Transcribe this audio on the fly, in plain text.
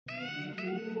Oh,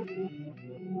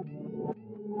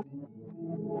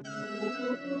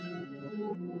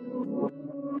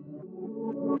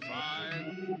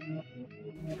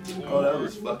 that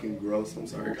was fucking gross. I'm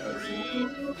sorry, guys.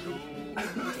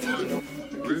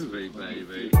 Groovy,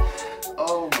 baby.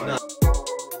 Oh my.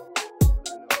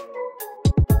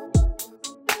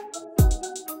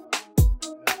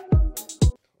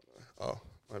 Oh,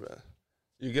 my bad.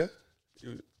 You good?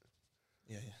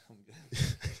 Yeah, I'm good.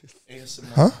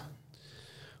 ASMR. Huh?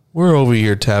 We're over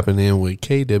here tapping in with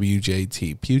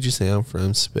KWJT, Puget Sound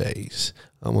from Space.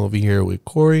 I'm over here with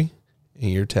Corey,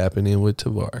 and you're tapping in with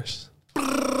Tavares.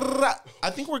 I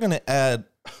think we're gonna add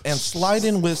and slide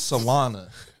in with Solana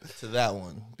to that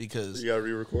one because You gotta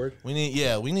re-record? we need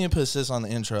to put sis on the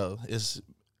intro. It's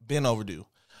been overdue.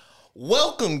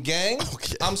 Welcome, gang.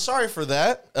 Okay. I'm sorry for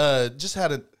that. Just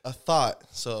had a thought.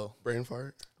 So Brain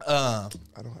fart? uh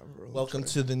I don't have a roll. welcome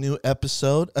to the new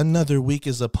episode. Another week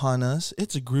is upon us.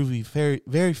 It's a groovy, very,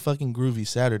 very fucking groovy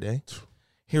Saturday.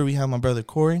 Here we have my brother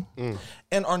Corey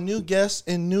and our new guest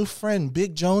and new friend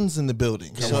Big Jones in the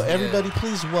building. So everybody,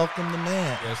 please welcome the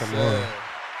man. Yes, Come sir.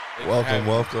 Welcome.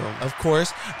 Of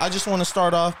course, I just want to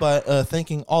start off by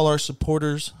thanking all our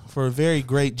supporters for a very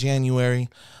great January.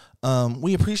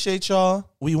 We appreciate y'all.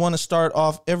 We want to start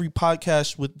off every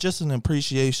podcast with just an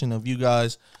appreciation of you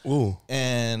guys. Ooh.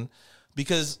 And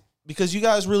because you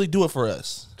guys really do it for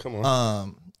us. Come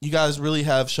on. You guys really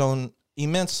have shown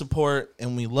immense support,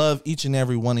 and we love each and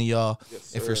every one of y'all.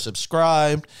 Yes, if sir. you're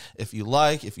subscribed, if you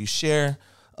like, if you share,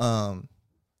 and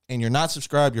you're not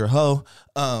subscribed, you're a hoe.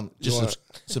 Just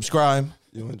subscribe.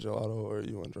 You want gelato or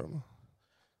you want drama?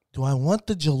 Do I want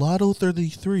the Gelato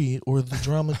 33 or the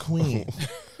Drama Queen?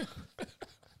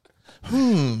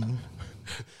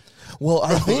 Well,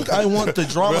 I think I want the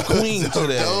Drama Queen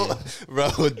today.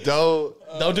 Don't do that.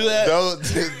 Don't do that. Don't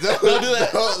do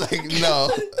that. No.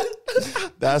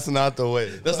 That's not the way.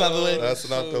 That's not the way? That's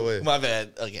not the way. My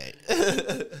bad. Okay.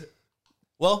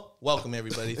 Well, welcome,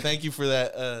 everybody. Thank you for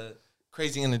that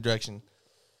crazy introduction.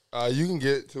 You can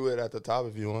get to it at the top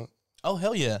if you want. Oh,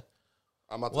 hell yeah.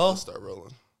 I'm about to Well- just start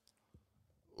rolling.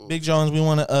 Big Jones, we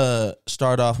want to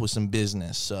start off with some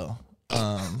business. So,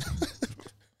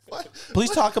 please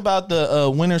talk about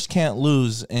the Winners Can't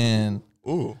Lose and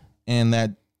Ooh.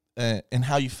 that and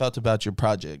how you felt about your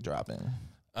project dropping.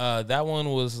 That one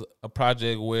was a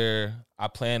project where I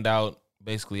planned out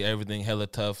basically everything hella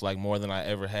tough, like more than I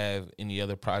ever have any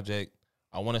other project.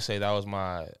 I want to say that was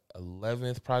my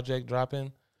 11th project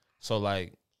dropping. So,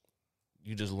 like,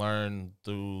 you just learn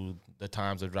through the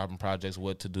times of dropping projects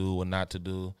what to do, what not to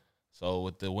do. So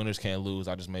with the Winners Can't Lose,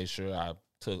 I just made sure I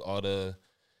took all the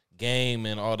game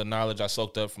and all the knowledge I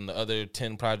soaked up from the other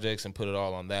 10 projects and put it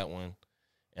all on that one.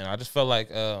 And I just felt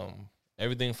like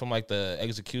everything from like the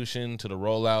execution to the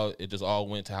rollout, it just all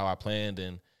went to how I planned.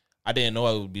 And I didn't know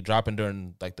I would be dropping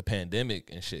during like the pandemic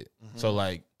and shit. Mm-hmm. So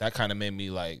like that kind of made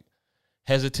me like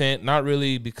hesitant, not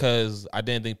really because I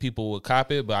didn't think people would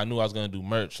cop it, but I knew I was going to do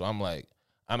merch. So I'm like,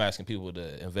 I'm asking people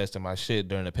to invest in my shit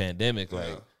during the pandemic.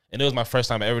 Like, and it was my first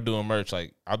time ever doing merch.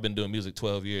 Like, I've been doing music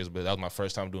 12 years, but that was my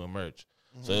first time doing merch.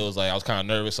 Mm-hmm. So it was like, I was kind of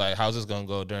nervous, like, how's this going to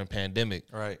go during pandemic?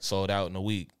 Right. Sold out in a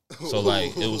week. So,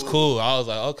 like, it was cool. I was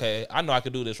like, okay, I know I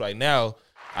could do this right now.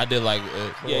 I did like,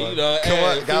 yeah, you know. Come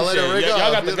on, gotta let it ring y'all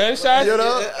off. got the gunshot? You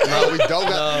know? No, we don't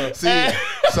got. No. See,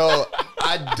 so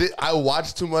I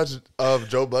watched too much of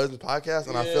Joe Budden's podcast,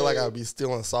 and I feel like I'd be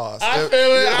stealing sauce. I feel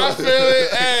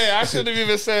it. Hey, I shouldn't have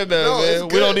even said that, No, it's man. We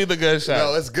good. don't need the gunshot.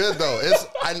 No, it's good though.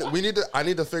 I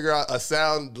need to figure out a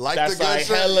sound like That's the like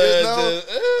gunshot. hella, You know?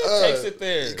 takes it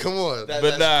there. Come on. That-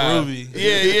 But that's nah, groovy.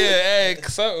 yeah, hey,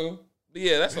 something. But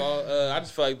yeah, that's all. I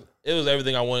just feel like it was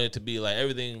everything I wanted it to be. Like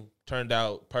everything turned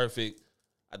out perfect.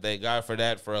 I thank God for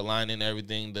that, for aligning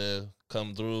everything to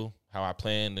come through how I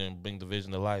planned and bring the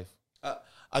vision to life.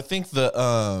 I think the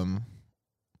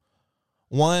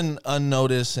one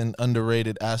unnoticed and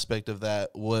underrated aspect of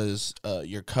that was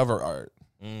your cover art.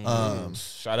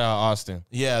 Shout out Austin.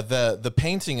 Yeah, the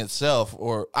painting itself,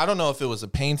 or I don't know if it was a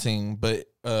painting, but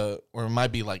or it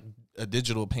might be like a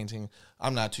digital painting.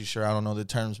 I'm not too sure. I don't know the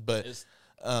terms, but It's,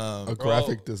 a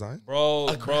graphic design.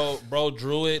 Bro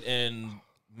drew it and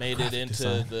made it into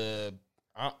design. the.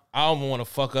 I don't want to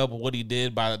fuck up what he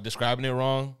did by describing it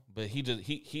wrong, but he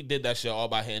did that shit all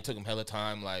by hand. It took him hella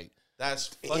time. Like that's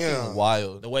fucking Yeah.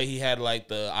 wild. the way he had like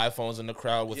the iPhones in the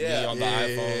crowd with me on the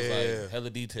iPhones, like hella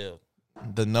detailed.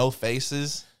 The no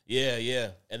faces. Yeah,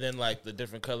 and then like the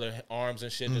different color arms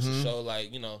and shit just to show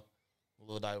like, you know, a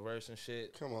little diverse and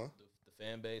shit. Come on. The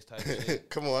fan base type shit.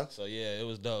 Come on. So yeah, it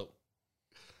was dope.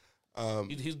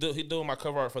 He's doing my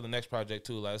cover art for the next project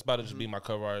too. Like it's about to just be my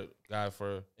cover art guy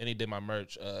for, and he did my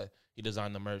merch. He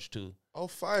designed the merch too. Oh,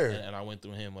 fire! And I went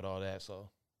through him with all that. So,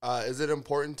 is it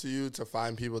important to you to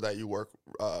find people that you work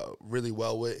really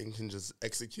well with and can just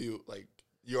execute like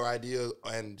your idea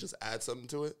and just add something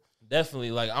to it?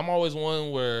 Definitely. Like I'm always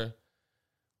one where,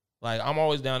 like I'm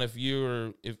always down if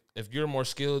you're more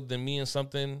skilled than me in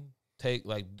something,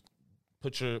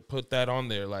 put that on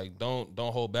there. Like don't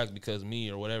hold back because me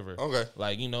or whatever. Okay.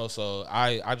 Like, so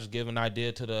I just give an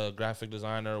idea to the graphic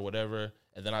designer or whatever,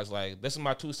 and then I was like, this is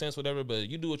my 2 cents, whatever, but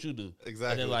you do what you do.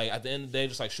 Exactly. And then like at the end of the day,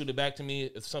 just like shoot it back to me.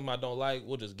 If something I don't like,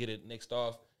 we'll just get it nixed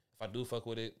off. If I do fuck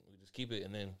with it, we just keep it,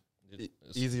 and then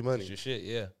easy money. It's your shit,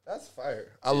 yeah. That's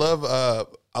fire. I love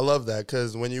that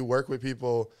because when you work with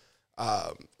people,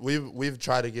 we've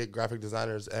tried to get graphic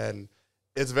designers and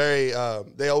it's very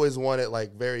they always want it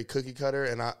like very cookie cutter,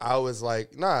 and I was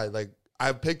like, nah, like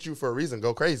I picked you for a reason.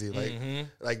 Go crazy,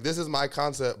 like this is my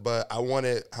concept, but I want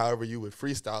it however you would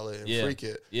freestyle it and freak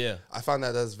it. Yeah, I find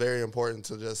that that's very important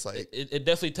to just like it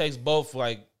definitely takes both.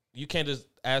 Like you can't just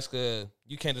have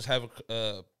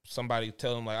somebody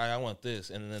tell them like I want this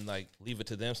and then like leave it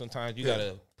to them. Sometimes you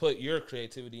gotta put your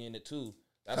creativity in it too.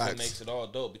 That's what makes it all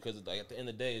dope because like at the end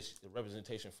of the day, it's the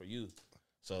representation for you.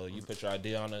 So you put your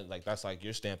idea on it, like that's like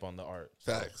your stamp on the art.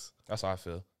 So facts. That's how I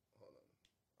feel.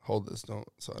 Hold this,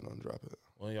 so I don't drop it.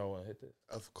 When y'all want to hit this?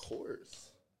 Of course.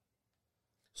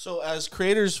 So as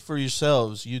creators for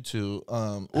yourselves, you two,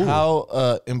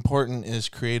 how important is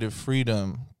creative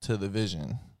freedom to the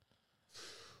vision?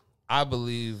 I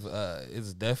believe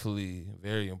it's definitely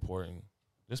very important.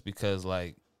 Just because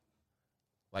like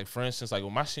for instance, like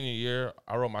with my senior year,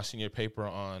 I wrote my senior paper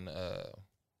on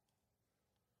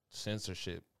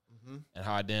censorship and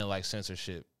how I didn't like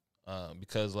censorship.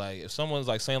 Because like if someone's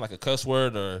like saying like a cuss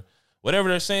word or whatever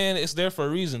they're saying, it's there for a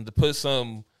reason to put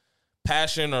some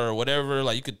passion or whatever.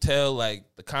 Like you could tell like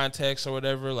the context or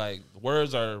whatever. Like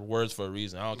words are words for a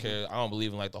reason. I don't care. I don't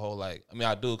believe in like the whole like. I mean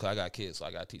I do because I got kids, so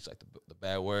I gotta teach like the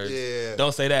bad words. Yeah.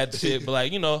 Don't say that shit. But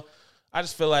like I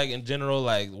just feel like in general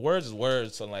like words is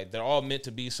words. So like they're all meant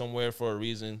to be somewhere for a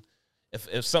reason.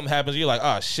 If something happens, you're like,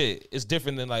 oh shit. It's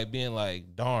different than like being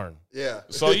like darn. Yeah.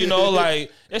 So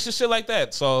like it's just shit like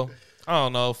that. So I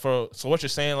don't know. So what you're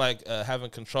saying, like having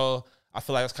control, I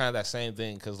feel like it's kind of that same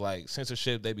thing because like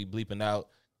censorship, they be bleeping out,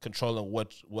 controlling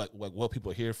what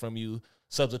people hear from you,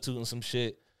 substituting some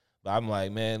shit. But I'm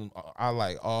like, man, I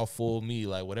like all full me.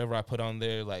 Like whatever I put on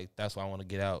there, like that's what I want to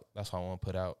get out. That's what I want to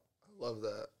put out. I love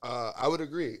that. I would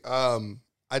agree.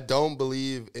 I don't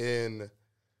believe in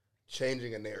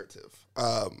changing a narrative.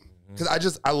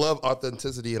 Because I love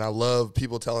authenticity and I love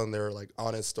people telling their like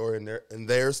honest story and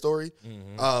their story,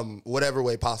 whatever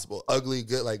way possible, ugly,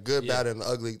 good, like good, bad, and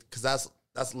ugly. Because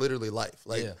that's literally life.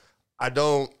 Like I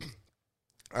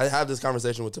have this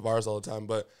conversation with Tavares all the time,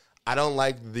 but I don't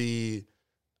like the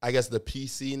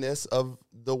PC-ness of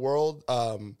the world.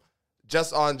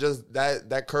 Just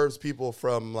that curbs people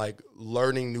from like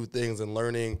learning new things and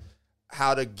learning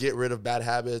how to get rid of bad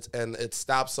habits, and it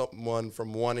stops someone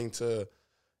from wanting to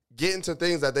get into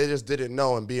things that they just didn't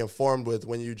know and be informed with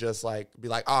when you just like be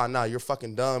like, oh, no, you're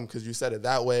fucking dumb because you said it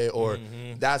that way, or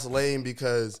that's lame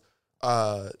because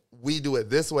we do it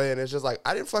this way. And it's just like,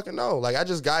 I didn't fucking know. Like, I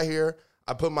just got here.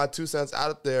 I put my 2 cents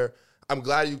out there. I'm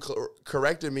glad you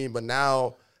corrected me, but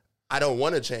now I don't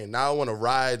want to change. Now I want to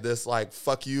ride this like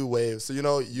fuck you wave. So,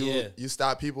 you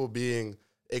stop people being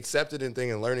accepted in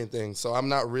things and learning things. So I'm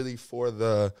not really for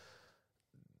the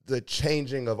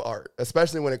changing of art,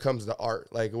 especially when it comes to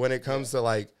art. Like when it comes to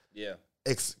like,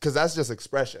 because that's just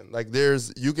expression. Like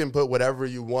you can put whatever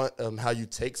you want on how you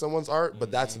take someone's art, but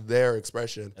that's their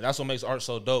expression. And that's what makes art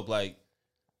so dope. Like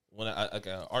when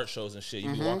art shows and shit,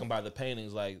 you be walking by the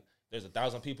paintings, like there's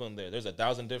 1,000 people in there. There's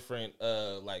 1,000 different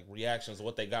like reactions of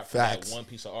what they got from that one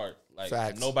piece of art.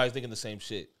 Like nobody's thinking the same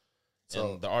shit.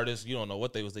 So, and the artists, you don't know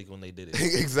what they was thinking when they did it.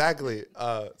 Exactly.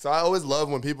 So I always love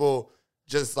when people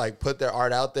just like put their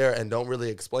art out there and don't really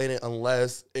explain it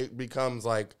unless it becomes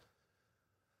like,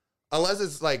 unless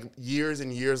it's like years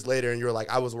and years later and you're like,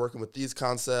 I was working with these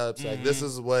concepts. Like this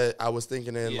is what I was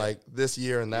thinking in like this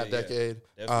year and that decade.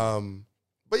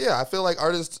 But yeah, I feel like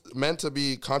artists meant to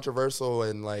be controversial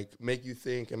and like make you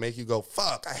think and make you go,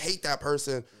 fuck, I hate that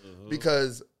person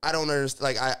because I don't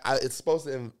understand. Like it's supposed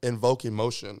to invoke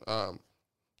emotion.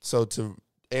 So to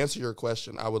answer your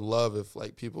question, I would love if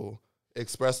like people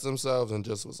expressed themselves and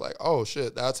just was like, oh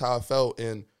shit, that's how I felt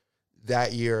in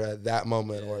that year at that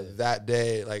moment or that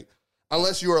day. Like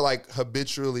unless you are like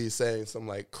habitually saying some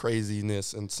like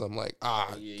craziness and some like,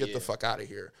 get the fuck out of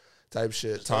here type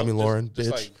shit. Just Tommy Lauren,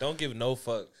 bitch. Like, don't give no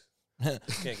fucks.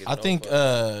 I think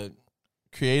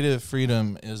creative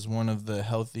freedom is one of the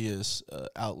healthiest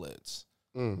outlets.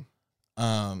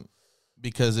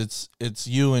 Because it's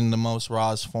you in the most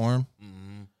rawest form.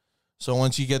 Mm-hmm. So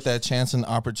once you get that chance and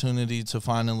opportunity to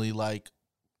finally like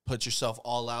put yourself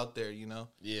all out there, you know?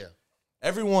 Yeah.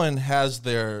 Everyone has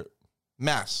their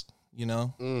mask, you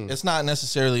know? It's not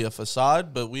necessarily a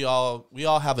facade, but we all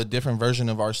have a different version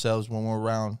of ourselves when we're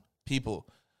around people.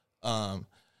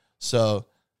 So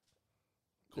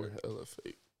You're hella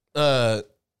fake. I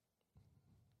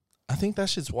think that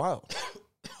shit's wild.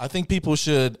 I think people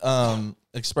should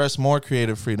express more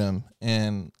creative freedom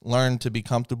and learn to be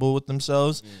comfortable with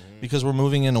themselves because we're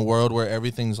moving in a world where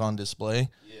everything's on display.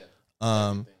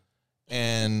 Yeah.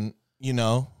 And you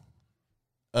know,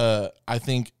 I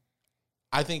think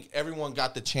everyone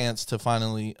got the chance to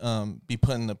finally be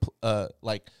put in the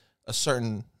like a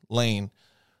certain lane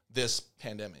this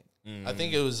pandemic. I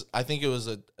think it was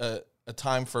a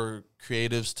time for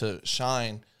creatives to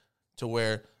shine to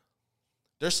where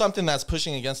there's something that's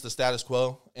pushing against the status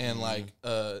quo, and like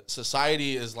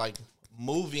society is like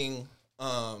moving,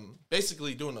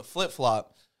 basically doing a flip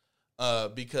flop,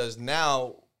 because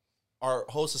now our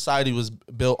whole society was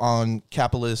built on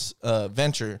capitalist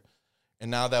venture, and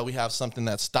now that we have something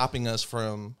that's stopping us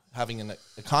from having an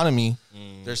economy,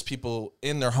 there's people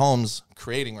in their homes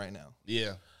creating right now.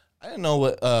 Yeah. I didn't know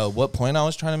what point I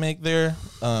was trying to make there.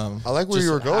 I like where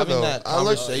you were going though. That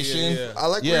conversation. I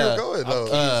like where you're going though.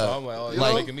 So I'm like, oh,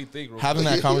 you're making me think. Having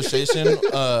that conversation,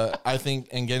 I think,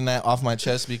 and getting that off my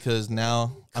chest because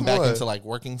now I'm back into like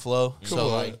working flow. So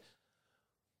like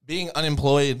being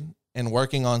unemployed and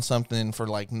working on something for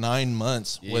like 9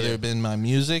 months, whether it been my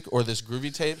music or this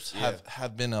Groovy tapes, has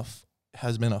been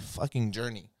a fucking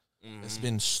journey. It's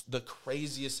been the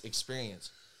craziest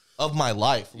experience of my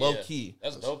life, low key.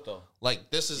 That's dope though. Like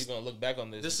this is you're gonna look back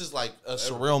on this. This is like a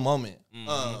surreal moment.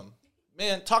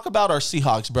 Man, talk about our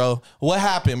Seahawks, bro. What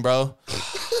happened, bro?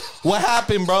 What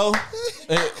happened, bro?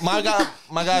 My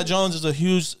guy Jones is a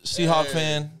huge Seahawk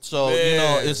fan, so you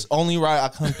know it's only right I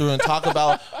come through and talk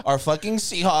about our fucking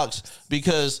Seahawks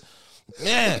because,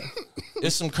 man,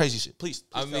 it's some crazy shit. Please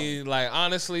I mean, like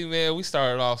honestly, man, we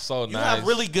started off so nice. You have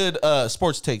really good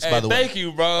sports takes, by the way. Thank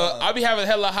you, bro. I be having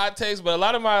hella hot takes, but a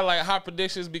lot of my like hot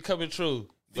predictions be coming true.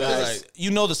 Because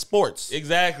you know the sports.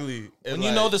 Exactly. When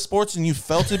you know the sports and you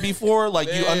felt it before,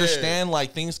 like you understand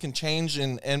like things can change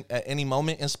at any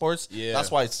moment in sports. Yeah.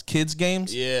 That's why it's kids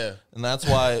games. Yeah. And that's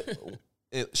why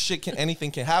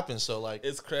anything can happen. So like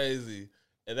it's crazy.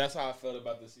 And that's how I felt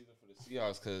about the season for the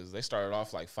Seahawks because they started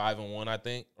off like 5-1, I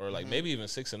think, or like maybe even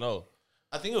 6-0.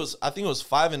 I think it was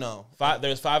 5-0. There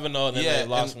was 5-0 and then they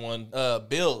lost one.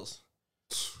 Bills.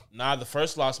 Nah, the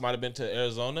first loss might have been to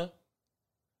Arizona.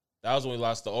 That was when we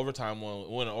lost the overtime one.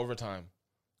 We went in overtime.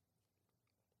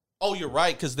 Oh, you're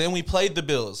right, because then we played the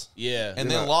Bills. Yeah. And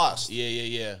then lost.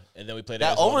 Yeah. And then we played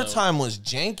that Arizona. overtime was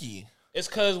janky. It's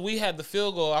because we had the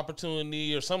field goal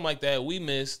opportunity or something like that. We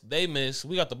missed. They missed.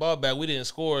 We got the ball back. We didn't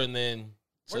score, and then...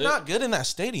 We're not good in that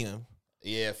stadium.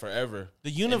 Yeah, forever.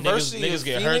 The University niggas of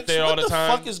get Phoenix, hurt there all the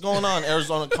time. What the fuck is going on,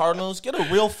 Arizona Cardinals? Get a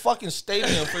real fucking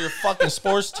stadium for your fucking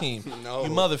sports team. No. You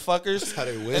motherfuckers. That's how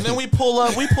they win. And then we pull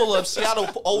up. Seattle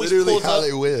always literally pulls up.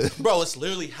 Literally how they win. Bro, it's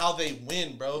literally how they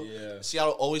win, bro. Yeah.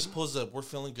 Seattle always pulls up. We're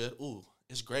feeling good. Ooh,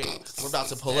 it's great. We're about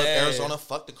to pull up Arizona.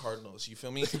 Fuck the Cardinals. You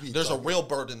feel me? There's a real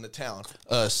bird in the town.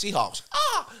 Seahawks.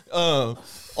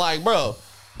 Like, bro.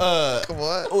 Come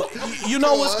on. You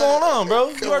know what's going on, bro.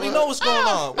 You already know what's going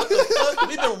on. What the fuck?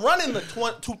 We've been running the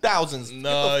 2000s.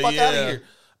 No, Get the fuck out of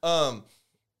here.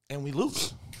 And we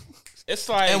lose. It's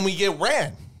like... And we get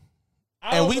ran.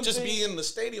 And we just be in the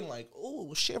stadium like,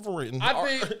 ooh, shivering.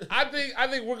 I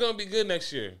think we're gonna be good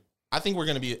next year. I think we're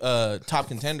gonna be top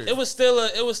contenders. It was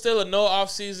still a no off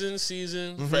season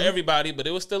for everybody, but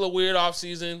it was still a weird off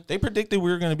season. They predicted we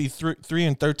were gonna be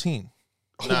 3-13.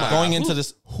 Going into the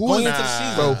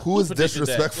season. Bro, who is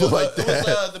disrespectful like that? It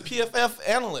was the PFF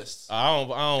analysts. I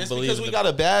don't believe it. Because we got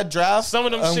a bad draft. Some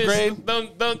of them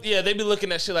shits, they be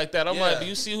looking at shit like that. I'm like, do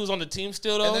you see who's on the team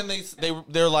still though? And then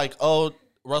they're like, oh,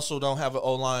 Russell don't have an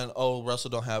O-line. Oh,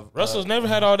 Russell don't have... Russell's never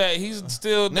had all that. He's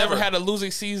still never had a losing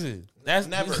season. That's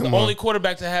never the only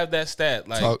quarterback to have that stat.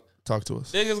 Like, Talk to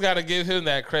us. Niggas got to give him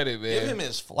that credit, man. Give him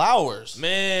his flowers.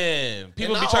 Man.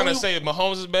 People be trying to say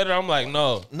Mahomes is better. I'm like,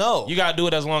 no. You got to do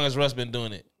it as long as Russ been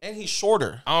doing it. And he's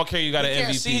shorter. I don't care. You got an MVP.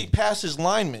 Can't see past his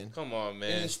lineman. Come on,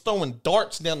 man. And he's throwing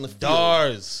darts down the field.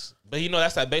 Darts. But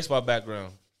that's that baseball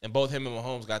background. And both him and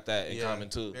Mahomes got that in common,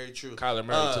 too. Very true. Kyler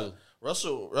Murray, too.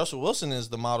 Russell Wilson is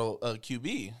the model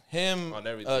QB. Him,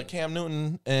 Cam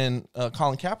Newton, and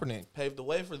Colin Kaepernick paved the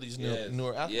way for these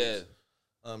newer athletes.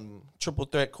 Triple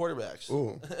threat quarterbacks.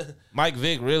 Ooh. Mike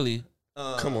Vick, really.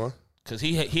 Come on. Because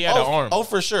he had an arm. Oh,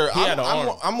 for sure. He had an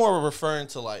arm. I'm more referring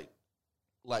to like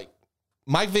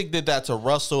Mike Vick did that to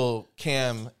Russell,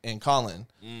 Cam, and Colin.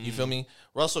 You feel me?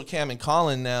 Russell, Cam, and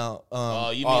Colin now.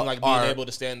 You mean like being able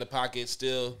to stay in the pocket,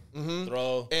 still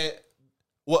throw, and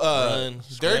run, their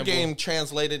scramble. game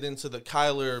translated into the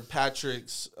Kyler,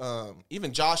 Patrick's,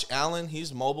 even Josh Allen.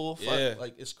 He's mobile. Yeah.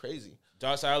 Like it's crazy.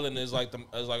 Josh Allen is like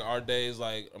our days.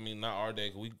 Like I mean, not our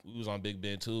day. We was on Big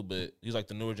Ben too, but he's like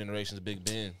the newer generation's Big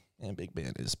Ben. And Big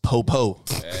Ben is po-po.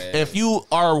 Hey. If you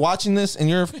are watching this and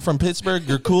you're from Pittsburgh,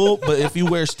 you're cool. But if you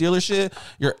wear Steelers shit,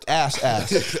 you're ass.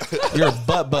 You're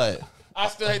butt. I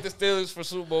still hate the Steelers for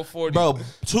Super Bowl 40. Bro,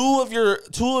 two of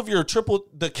your triple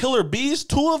the killer bees,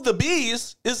 two of the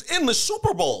bees is in the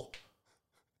Super Bowl.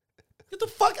 Get the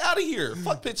fuck out of here.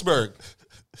 Fuck Pittsburgh.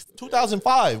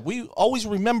 2005. We always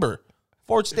remember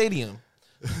Ford Stadium.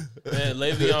 Man,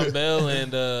 Le'Veon Bell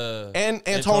and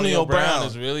Antonio Brown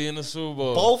is really in the Super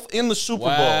Bowl. Both in the Super Bowl.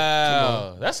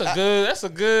 Wow, that's a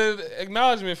good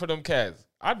acknowledgement for them cats.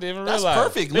 I didn't even That's realize.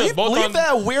 perfect. They was Leave both on-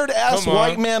 that weird ass Come on.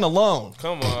 white man alone.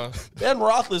 Come on, Ben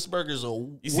Roethlisberger's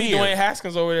you see Dwayne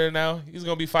Haskins over there now. He's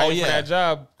gonna be fighting for that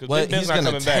job because But Ben's he's not gonna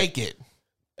coming take back. it.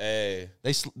 Hey,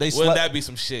 They wouldn't slept. that be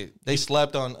some shit? They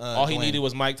slept on. All he Dwayne. needed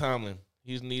was Mike Tomlin.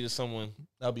 He needed someone.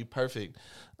 That'd be perfect.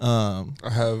 I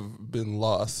have been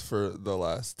lost for the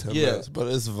last 10 Yeah. minutes, but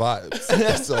it's vibes.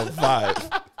 It's a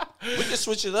vibe. We can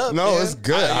switch it up. No, man. it's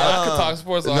good. I could talk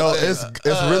sports all No, day. it's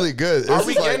really good. Are It's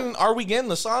we like- getting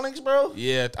the Sonics, bro?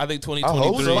 Yeah, I think hope Who's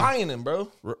 2023. buying them,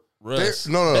 bro? Russ.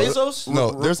 No. Bezos?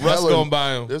 No, there's Russ hella, gonna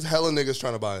buy him. There's hella niggas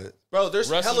trying to buy it. Bro, there's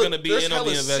Russ is hella, gonna be there's in on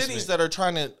the hella investment. cities that are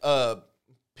trying to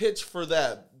pitch for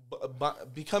that,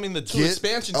 becoming the two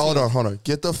expansion teams. Hold on.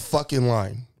 Get the fucking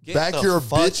line. Get Back the your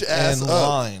fuck bitch ass in up.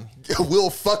 line. We'll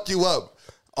fuck you up.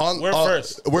 We're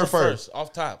first. We're first.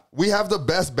 Off top. We have the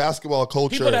best basketball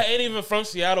culture. People that ain't even from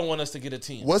Seattle want us to get a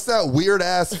team. What's that weird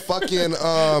ass fucking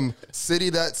city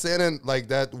that like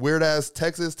that weird ass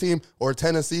Texas team or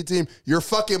Tennessee team? You're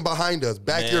fucking behind us.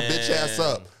 Back your bitch ass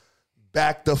up.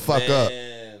 Back the fuck up.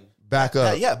 Man. Back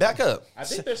up. Yeah, back up. I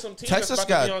think there's some teams Texas that's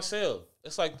about to got- be on sale.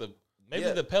 It's like maybe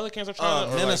Yeah. the Pelicans are trying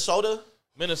to, or Minnesota.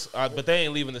 but they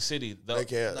ain't leaving the city. They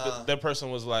can't. Their person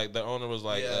was like, the owner was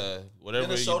like, Yeah. whatever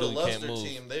Minnesota you do, you loves can't their move.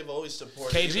 team. They've always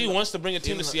supported. KG wants to bring a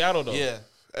team to Seattle though. Yeah.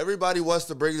 Everybody wants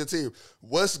to bring the team.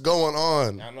 What's going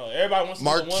on? I know everybody wants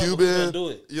Mark to be the one, but who's gonna Cuban, do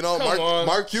it. you know, Come on.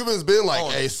 Mark Cuban's been like,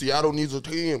 on. hey, Seattle needs a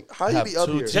team. How you Have be up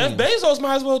two here? teams. Jeff Bezos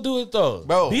might as well do it though,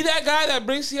 Bro. Be that guy that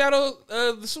brings Seattle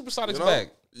the Supersonics You know, back.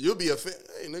 You'll be a fan.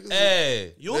 Hey, niggas.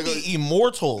 Hey, You'll Nigga- be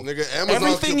immortal. Nigga, Amazon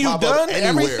Everything can you've pop up done,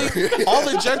 anywhere. everything, all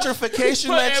the gentrification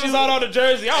put that Amazon on the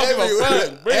jersey. I don't give a Everywhere.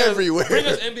 fuck. Bring Everywhere. Bring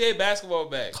us NBA basketball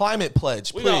back. climate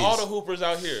pledge, We please. got all the hoopers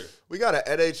out here. We got an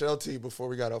NHL team before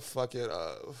we got a fucking.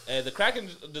 And the Kraken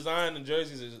design and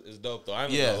jerseys is dope though. I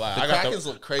ain't Yeah, gonna lie. the I got Krakens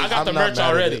look crazy. I got the I'm not merch mad at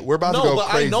already. it. We're about No, to go but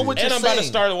crazy. I know what and you're I'm about to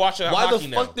saying. start watching Why hockey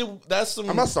the fuck now. did that's some?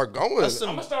 I'm gonna start going. That's some-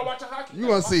 I'm gonna start watching hockey. You now.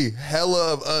 gonna see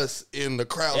hella of us in the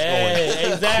crowds Hey,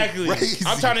 going. exactly. Crazy.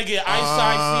 I'm trying to get ice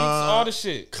side seats, all the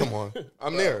shit. Come on,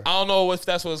 I'm there. I don't know if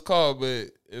that's what it's called, but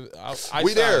ice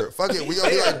We there. side. Fuck it. We gonna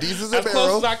be like Deezus As and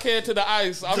close as Barrel. I can to the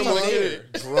ice. I'm Come trying to get on,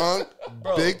 it. drunk,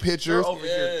 Bro, big pictures. They're over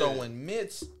here Yeah. throwing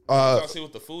mitts. I'm trying to see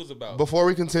what the food's about. Before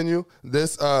we continue,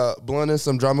 this blunt is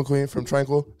some drama queen from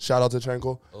Tranquil. Shout out to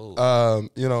Tranquil. Oh.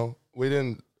 You know, we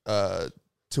didn't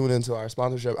tune into our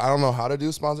sponsorship. I don't know how to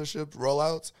do sponsorship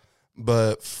rollouts,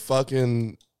 but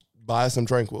fucking buy some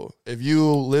Tranquil. If you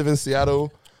live in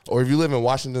Seattle or if you live in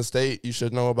Washington State, you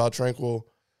should know about Tranquil.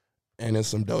 And it's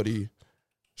some Doty.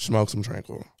 Smoke some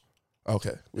Tranquil.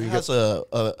 Okay. It has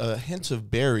a hint of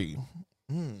berry.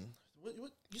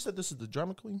 What, you said this is the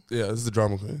drama queen? Yeah, this is the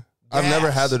drama queen. I've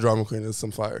never had the drama queen. It's some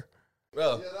fire.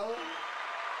 Bro.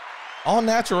 All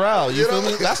natural. You feel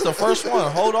me? That's the first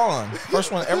one. Hold on.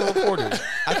 First one ever recorded.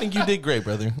 I think you did great,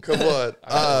 brother. Come on.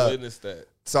 I witnessed that.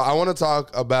 So I want to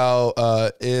talk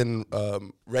about in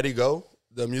Ready Go,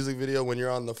 the music video when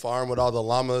you're on the farm with all the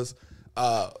llamas.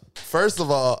 First of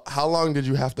all, how long did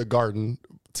you have to garden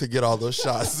to get all those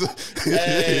shots?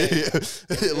 Hey.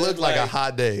 It looked like a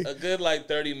hot day. A good like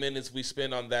 30 minutes we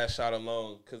spent on that shot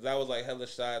alone because that was like hella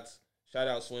shots. Shout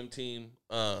out Swim Team.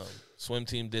 Swim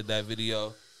Team did that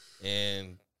video,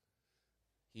 and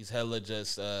he's hella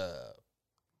just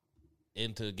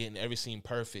into getting every scene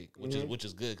perfect, which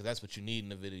is good because that's what you need in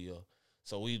the video.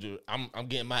 So we do. I'm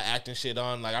getting my acting shit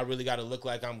on. Like I really got to look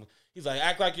like I'm. He's like,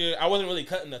 act like you're. I wasn't really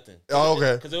cutting nothing. Oh,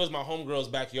 okay. Because it was my homegirl's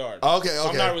backyard. Okay, So I'm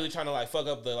okay. not really trying to like fuck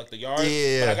up the yard.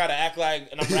 Yeah. But I gotta act like,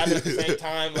 and I'm rapping at the same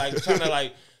time, like trying to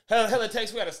like hella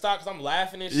text. We had to stop because I'm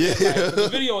laughing and shit. Like, the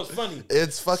video was funny.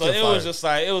 It's fucking. So it fire. was just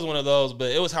like it was one of those,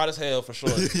 but it was hot as hell for sure.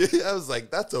 Yeah, I was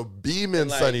like, that's a beaming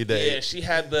Like, sunny day. Yeah, she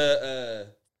had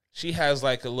she has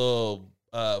like a little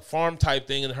farm type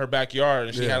thing in her backyard,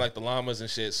 and she had like the llamas and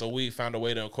shit. So we found a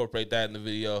way to incorporate that in the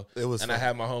video. It was, and fun. I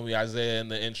had my homie Isaiah in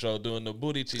the intro doing the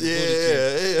booty cheeks. Yeah,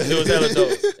 It was hella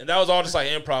dope, and that was all just like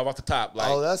improv off the top. Like,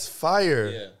 oh, that's fire.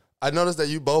 Yeah. I noticed that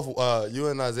you both, you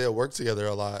and Isaiah work together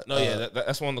a lot. No,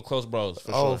 that's one of the close bros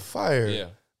for oh, sure. fire.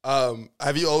 Yeah.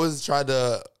 Have you always tried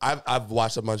to? I've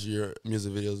watched a bunch of your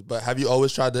music videos, but have you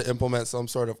always tried to implement some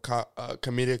sort of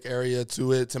comedic area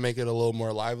to it to make it a little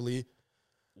more lively?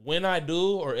 When I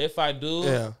do, or if I do,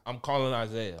 Yeah. I'm calling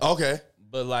Isaiah. Okay.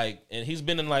 But like, and he's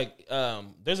been in like,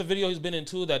 there's a video he's been in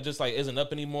too that just like isn't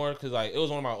up anymore because like it was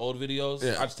one of my old videos.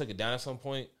 Yeah. I just took it down at some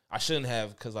point. I shouldn't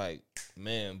have because like,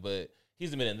 man, but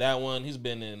he's been in that one. He's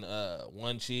been in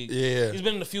One Cheek. Yeah. He's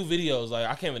been in a few videos. Like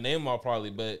I can't even name them all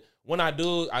probably, but when I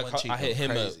do, I hit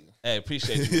him up. Hey,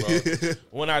 appreciate you, bro.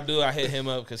 When I do, I hit him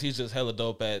up because he's just hella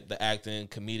dope at the acting,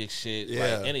 comedic shit.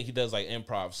 Yeah. Like, and he does like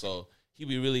improv, so he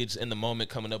be really just in the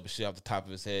moment coming up with shit off the top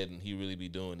of his head, and he really be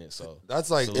doing it. So That's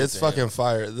like, salute it's to fucking him.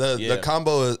 fire. The Yeah.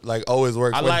 combo is like always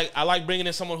works. I like bringing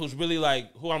in someone who's really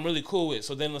like who I'm really cool with.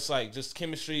 So then it's like just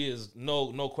chemistry is no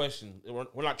question.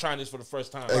 We're not trying this for the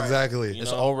first time. Exactly. You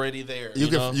It's know? already there. You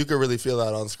know? could really feel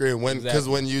that on screen because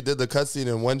Exactly. when you did the cutscene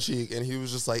in One Cheek and he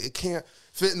was just like, it can't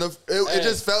fit in the. It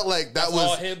just felt like That's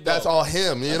all him, though. that's all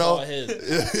him. You That's know, all him.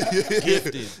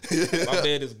 Gifted. My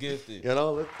bed is gifted. You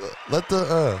know, let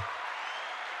the.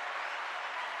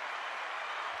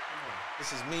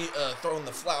 This is me throwing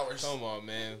the flowers Come on,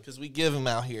 man. because we give them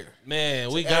out here.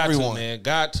 Man, we To got everyone. to, man.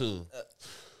 Got to.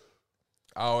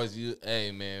 I always use,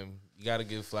 hey, man, you got to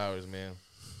give flowers, man.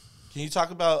 Can you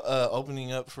talk about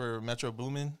opening up for Metro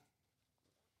Boomin?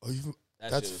 Oh, you,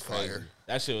 That that's shit was fire. crazy.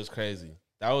 That shit was crazy.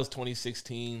 That was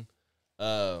 2016.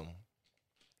 My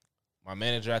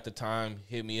manager at the time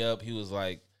hit me up. He was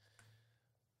like,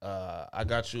 I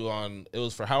got you on, it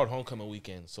was for Howard Homecoming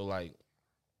weekend. So, like,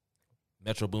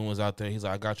 Metro Boom was out there. He's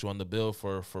like, I got you on the bill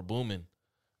for Boomin'.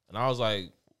 And I was like,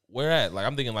 where at? Like,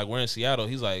 I'm thinking, like, we're in Seattle.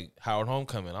 He's like, Howard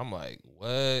Homecoming. I'm like,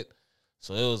 what?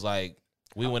 So it was like,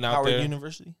 we went out Howard there.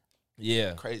 University?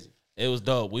 Yeah. Crazy. It was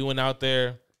dope. We went out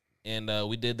there, and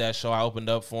we did that show. I opened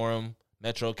up for him.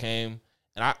 Metro came.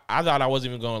 And I thought I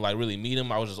wasn't even going to, like, really meet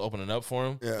him. I was just opening up for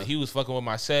him. Yeah. But he was fucking with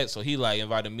my set, so he, like,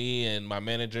 invited me and my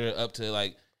manager up to,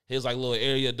 like, his, like, little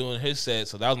area doing his set.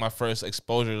 So that was my first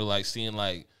exposure to, like, seeing,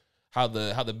 like, how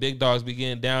the big dogs be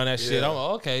getting down that shit. Yeah. I'm like,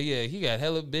 okay, yeah, he got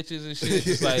hella bitches and shit.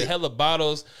 Just, like, hella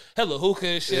bottles, hella hookah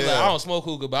and shit. Yeah. Like, I don't smoke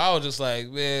hookah, but I was just like,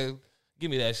 man, give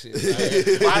me that shit.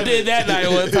 Like, I did that night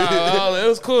one time. It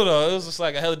was cool, though. It was just,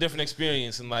 like, a hella different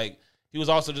experience. And, like, he was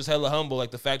also just hella humble.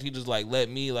 Like, the fact he just, like, let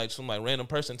me, like, some, like, random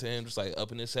person to him just, like,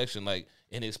 up in his section, like,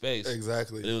 in his space.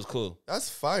 Exactly. But it was cool. That's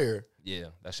fire. Yeah,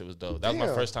 that shit was dope. That was my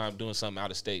Damn. first time doing something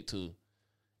out of state, too.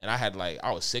 And I had, like,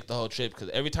 I was sick the whole trip because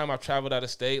every time I've traveled out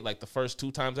of state, like, the first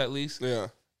 2 times at least, Yeah.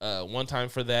 one time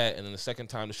for that and then the second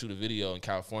time to shoot a video in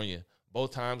California.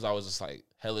 Both times I was just, like,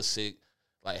 hella sick.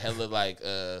 Like, hella, like,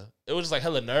 it was just, like,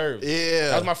 hella nerves. Yeah.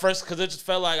 That was my first, because it just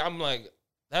felt like, I'm like,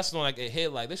 that's when, like, it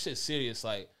hit, like, this shit's serious.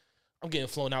 Like, I'm getting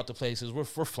flown out to places. We're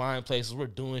flying places. We're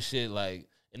doing shit. Like,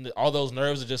 and all those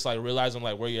nerves of just, like, realizing,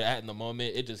 like, where you're at in the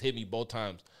moment, it just hit me both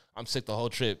times. I'm sick the whole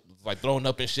trip. Like, throwing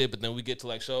up and shit, but then we get to,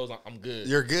 like, shows, I'm good.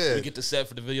 You're good. We get to set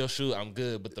for the video shoot, I'm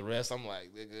good. But the rest, I'm like,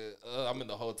 nigga, I'm in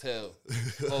the hotel.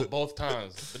 both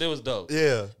times. But it was dope.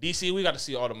 Yeah. DC, we got to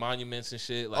see all the monuments and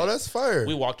shit. Like, Oh, that's fire.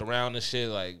 we walked around and shit.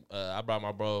 Like, I brought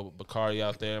my bro Bakari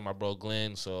out there, my bro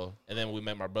Glenn. So, and then we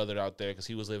met my brother out there because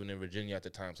he was living in Virginia at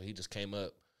the time. So he just came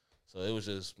up. So it was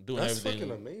just doing That's everything,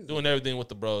 fucking amazing. doing everything with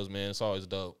the bros, man. It's always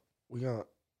dope. We got.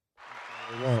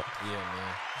 Yeah,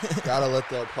 man. Gotta let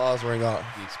the applause ring out.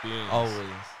 The experience.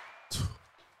 Always.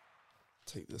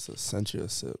 Take this Essentia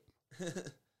sip.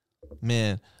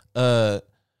 Man, how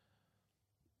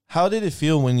did it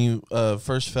feel when you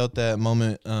first felt that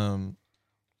moment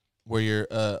where your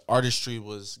artistry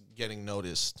was getting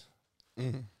noticed?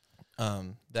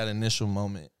 That initial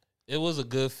moment. It was a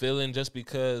good feeling just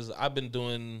because I've been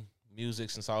doing music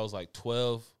since I was like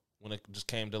 12 when it just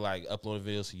came to like uploading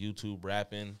videos to YouTube,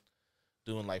 rapping,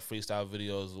 doing like freestyle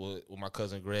videos with my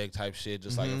cousin Greg type shit,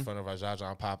 just like in front of our Jaja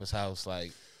and Papa's house.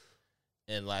 Like,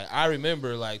 and like, I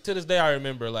remember like to this day, I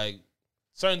remember like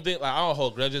certain things, like I don't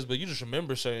hold grudges, but you just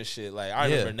remember certain shit. Like I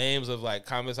remember names of like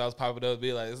comments I was popping up,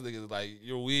 be like, this nigga's like,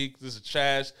 you're weak, this is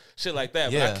trash, shit like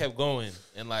that. But I kept going.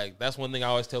 And like, that's one thing I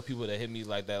always tell people that hit me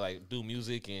like that, like do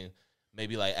music and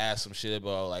maybe like ask some shit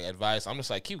about like advice. I'm just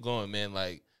like, keep going, man.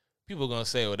 Like, people gonna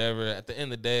say whatever. At the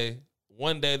end of the day,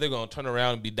 one day they're gonna turn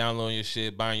around and be downloading your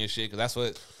shit, buying your shit, because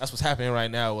that's what's happening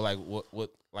right now. With like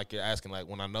what like you're asking, like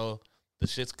when I know the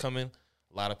shit's coming,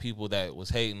 a lot of people that was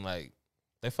hating, like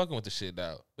they fucking with the shit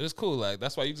now. But it's cool. Like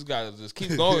that's why you just gotta just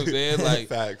keep going, man. Like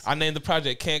Facts. I named the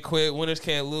project "Can't Quit." Winners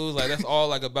can't lose. Like that's all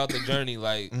like about the journey.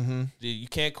 Like you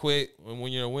can't quit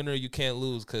when you're a winner. You can't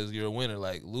lose because you're a winner.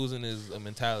 Like losing is a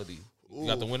mentality. You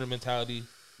got the winner mentality.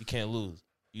 You can't lose.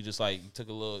 You just like you took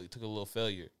a little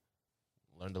failure,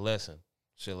 learned a lesson,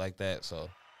 shit like that. So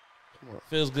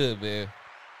feels good, man.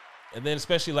 And then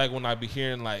especially like when I be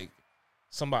hearing like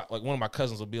somebody, like one of my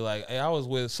cousins will be like, "Hey, I was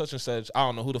with such and such. I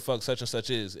don't know who the fuck such and such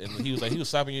is," and he was like, he was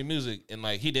slapping your music, and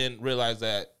like he didn't realize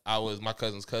that I was my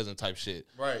cousin's cousin type shit.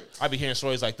 Right. I be hearing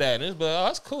stories like that, and it's like, oh,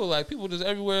 that's cool. Like people just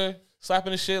everywhere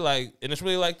slapping and shit, like, and it's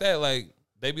really like that. Like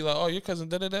they be like, "Oh, your cousin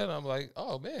da da da," and I'm like,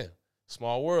 "Oh man,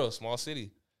 small world, small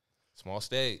city, small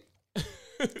state."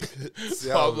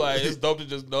 So I'm like, it's dope to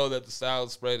just know that the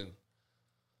sound's spreading.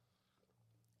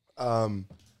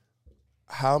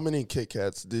 How many Kit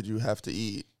Kats did you have to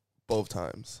eat both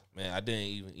times? Man, I didn't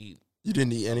even eat. You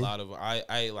didn't eat any? A lot of them. I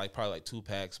ate like probably like 2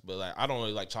 packs, but like I don't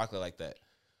really like chocolate like that.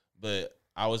 But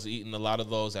I was eating a lot of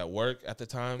those at work at the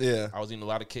time. Yeah. I was eating a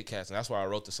lot of Kit Kats, and that's why I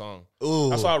wrote the song.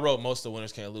 Ooh. That's why I wrote most of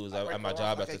Winners Can't Lose at my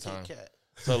job at the time.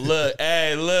 So look,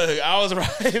 I was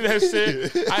writing that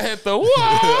shit. I hit the wall.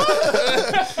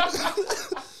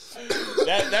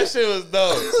 That shit was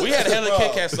dope. We had hella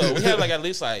Kit Kats though. We had like at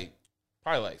least like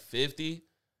probably like 50.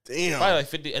 Damn. Probably like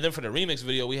 50. And then for the remix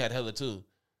video, we had hella too.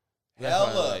 We had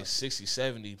probably like 60,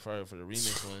 70 for the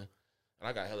remix one. And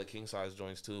I got hella king size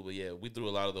joints too. But yeah, we threw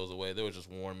a lot of those away. They were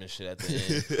just warm and shit at the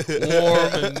end.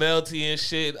 Warm and melty and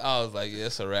shit. I was like, yeah,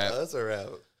 that's a wrap. That's a wrap.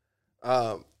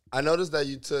 I noticed that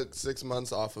you took 6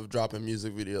 months off of dropping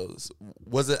music videos.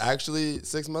 Was it actually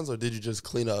 6 months, or did you just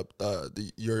clean up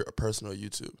your personal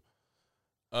YouTube?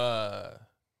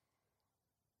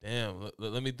 Damn.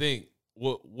 Let me think.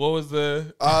 What was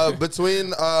the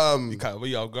between you caught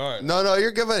me off guard. No,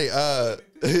 you're good, buddy.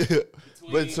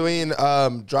 Between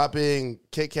dropping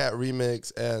Kit Kat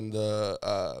remix and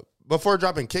before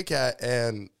dropping Kit Kat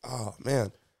and oh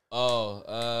man.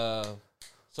 So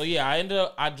yeah,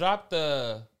 I dropped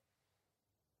the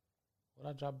what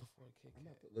I dropped before Kit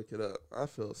Kat. Look it up. I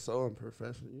feel so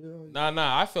unprofessional. You know?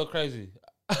 Nah, I feel crazy.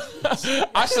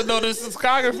 I should know this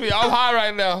discography. I'm high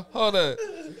right now. Hold on.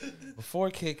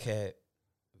 Before Kit Kat,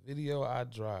 video I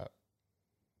dropped.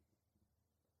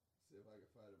 See if I can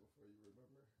find it before you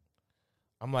remember.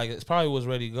 I'm like, it probably was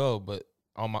ready to go, but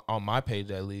on my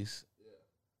page at least.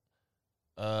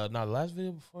 Yeah. The last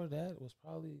video before that was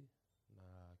probably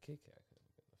Kit Kat.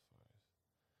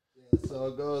 Yeah, so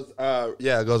it goes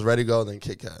it goes ready go then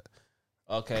Kit Kat.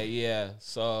 Okay, yeah.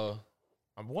 So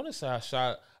I want to say I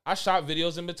shot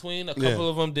videos in between. A couple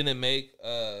of them didn't make.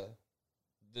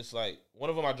 Just like one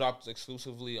of them I dropped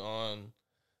exclusively on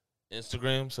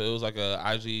Instagram, so it was like a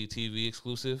IGTV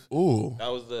exclusive. Ooh, that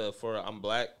was for I'm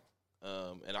Black,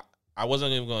 and I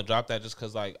wasn't even gonna drop that just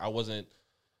because like I just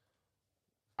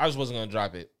wasn't gonna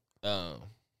drop it. But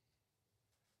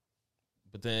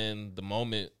then the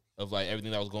moment of like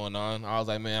everything that was going on, I was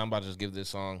like, man, I'm about to just give this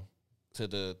song to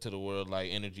the world,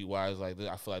 like energy wise, like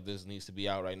I feel like this needs to be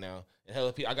out right now.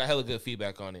 And I got hella good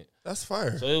feedback on it. That's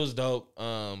fire. So it was dope.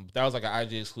 That was like an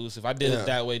IG exclusive. I did it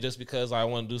that way just because I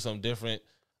want to do something different.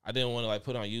 I didn't want to like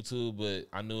put it on YouTube, but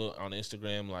I knew it on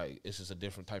Instagram, like it's just a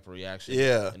different type of reaction.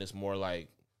 Yeah, and it's more like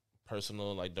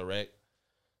personal, like direct.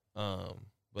 But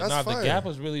that's the gap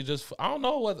was really just, I don't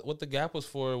know what the gap was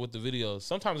for with the videos.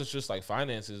 Sometimes it's just like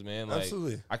finances, man. Like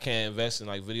absolutely. I can't invest in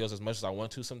like videos as much as I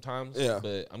want to sometimes. Yeah.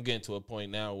 But I'm getting to a point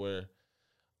now where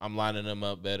I'm lining them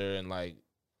up better, and like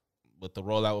with the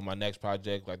rollout with my next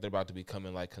project, like they're about to be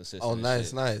coming like consistent. Oh,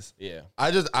 nice. Yeah.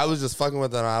 I was just fucking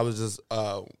with it. I was just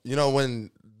when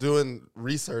doing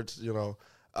research,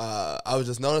 I was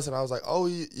just noticing, I was like, oh,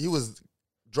 he was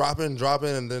dropping,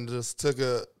 and then just took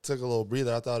a little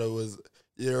breather. I thought it was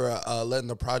you're letting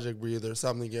the project breathe or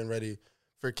something, getting ready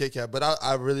for Kit Kat. But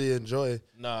I really enjoy.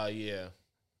 Nah, yeah.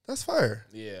 That's fire.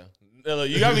 Yeah.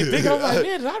 You got me thinking, I'm like,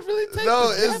 man, did I really take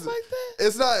it's like that?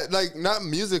 It's not, like, not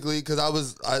musically,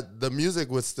 because the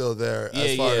music was still there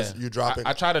as far as you dropping.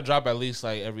 I try to drop at least,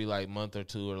 like, every, like, month or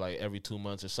two or, like, every 2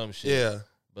 months or some shit. Yeah.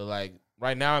 But, like,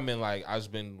 right now I'm in, like, I've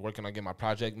just been working on getting my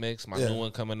project mixed. My new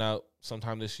one coming out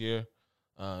sometime this year.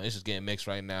 It's just getting mixed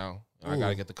right now. I got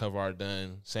to get the cover art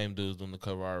done. Same dude's doing the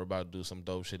cover art. We're about to do some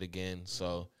dope shit again.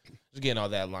 So just getting all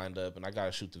that lined up. And I got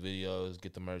to shoot the videos,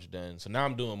 get the merch done. So now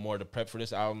I'm doing more to prep for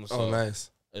this album. So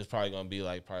nice. It's probably gonna be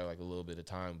like a little bit of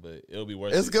time, but it'll be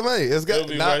worth It's it. good money. It's It'll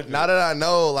good. be Now worth it. that I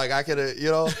know, like I could,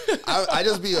 I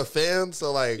just be a fan.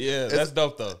 So like, Yeah, that's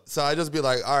dope though. So I just be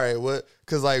like, all right, what?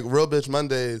 Because like Real Bitch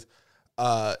Mondays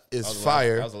is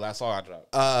fire. That was the last song I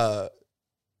dropped.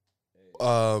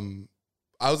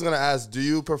 I was gonna ask, do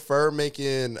you prefer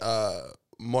making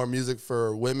more music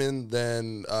for women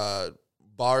than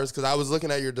bars? Because I was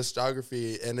looking at your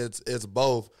discography and it's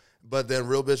both. But then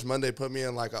Real Bitch Monday put me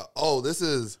in like this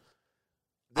is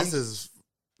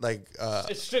like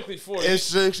It's strictly for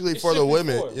the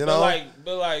women, you know.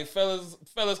 But like fellas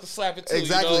can slap it too.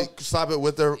 Exactly, You know? slap it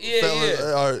with their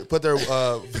fellas, or put their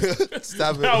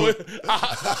stab it.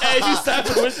 Hey, you slap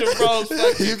it with your bros.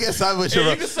 You can slap it with your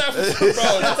You bros. can slap it with your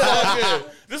bros. That's all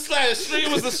good. This like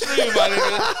stream was a stream, my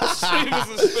nigga. The stream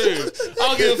was a stream. I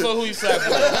don't give a fuck who you slap it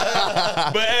with.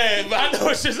 But I know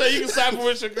what you're saying. You can slap it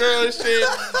with your girl and shit.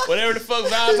 Whatever the fuck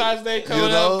Valentine's Day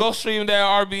coming up, go stream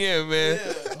that RBM, man.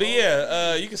 Yeah. But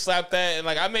yeah, you can slap that. And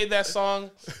like I made that song.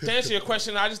 To answer your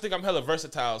question, I just think I'm hella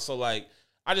versatile. So like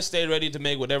I just stayed ready to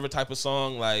make whatever type of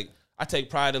song. Like I take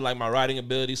pride in like my writing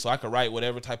ability, so I can write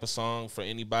whatever type of song for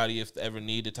anybody if they ever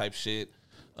needed type shit.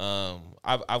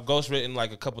 I've ghostwritten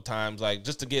like a couple times, like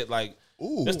just to get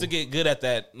good at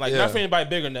that. Like not for anybody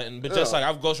big or nothing, but just like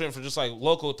I've ghostwritten for just like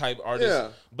local type artists. Yeah.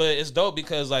 But it's dope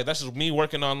because like that's just me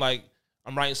working on like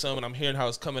I'm writing something and I'm hearing how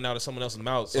it's coming out of someone else's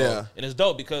mouth. So and it's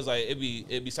dope because like it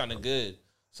be sounding good.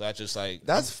 So I just like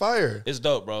that's fire. It's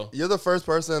dope, bro. You're the first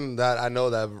person that I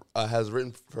know that has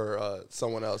written for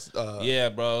someone else. Yeah,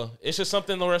 bro. It's just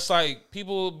something where it's like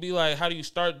people be like, "How do you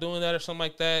start doing that?" or something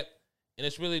like that, and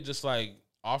it's really just like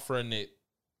offering it.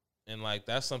 And like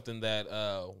that's something that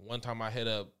one time I hit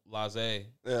up Laze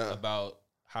about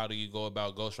how do you go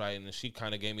about ghostwriting, and she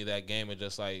kind of gave me that game of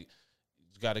just like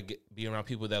you got to be around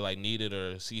people that like need it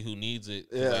or see who needs it.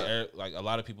 Like a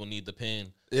lot of people need the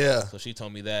pen. Yeah. So she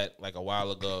told me that like a while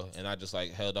ago, and I just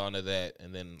like held on to that,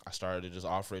 and then I started to just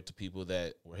offer it to people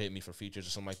that were hitting me for features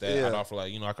or something like that. I'd offer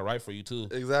like I could write for you too.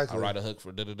 Exactly. I write a hook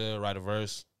for write a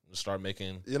verse. Start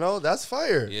making, that's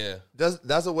fire. Yeah,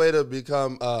 that's a way to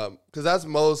become because that's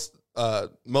most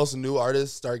new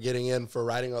artists start getting in for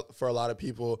writing for a lot of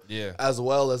people, as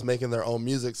well as making their own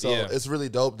music. So it's really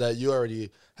dope that you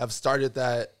already have started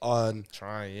that on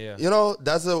trying.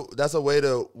 That's a way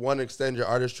to extend your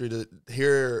artistry, to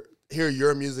hear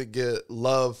your music get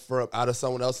love from out of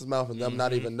someone else's mouth and them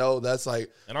not even know. That's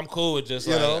like, and I'm cool with just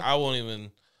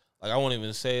I won't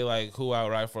even say like who I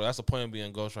write for. That's the point of being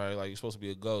a ghostwriter. Like you're supposed to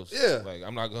be a ghost. Yeah. Like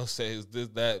I'm not gonna say it's this,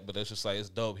 that, but it's just like it's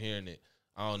dope hearing it.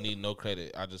 I don't need no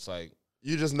credit. I just like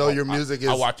you just know your music is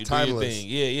timeless. I watch you do your thing.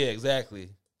 Yeah, exactly.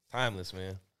 Timeless,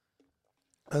 man.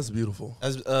 That's beautiful.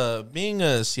 As being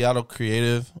a Seattle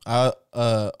creative, I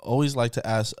always like to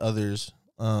ask others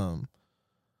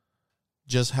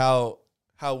just how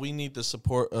we need the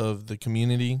support of the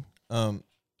community.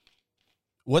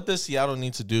 What does Seattle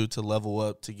need to do to level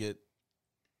up to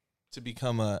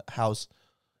become a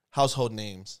household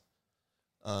names?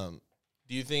 Do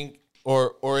you think,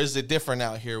 or is it different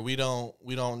out here? We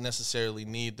don't necessarily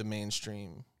need the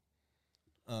mainstream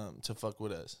to fuck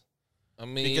with us. I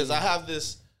mean, because I have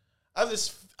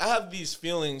these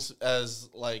feelings as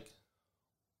like,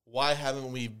 why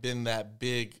haven't we been that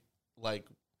big, like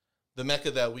the Mecca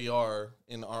that we are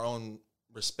in our own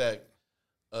respect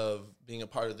of being a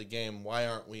part of the game? Why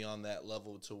aren't we on that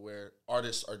level to where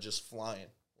artists are just flying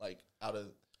like out of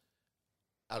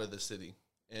the city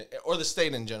or the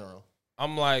state in general?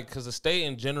 I'm like, because the state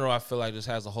in general, I feel like just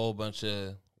has a whole bunch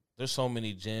of. There's so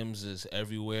many gyms is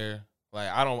everywhere. Like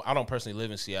I don't personally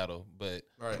live in Seattle, but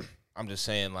I'm just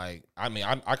saying like I mean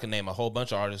I can name a whole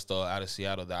bunch of artists though out of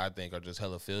Seattle that I think are just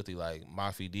hella filthy, like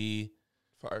Mafi D,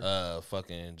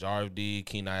 fucking Jarv D,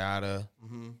 Kenayada,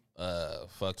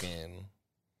 fucking.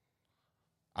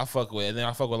 I fuck with a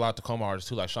lot of Tacoma artists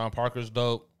too, like Sean Parker's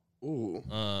dope. Ooh.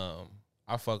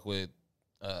 I fuck with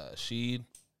Sheed,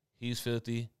 he's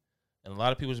filthy, and a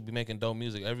lot of people should be making dope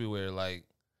music everywhere. Like,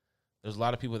 there's a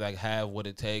lot of people that have what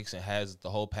it takes and has the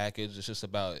whole package. It's just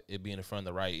about it being in front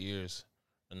of the right ears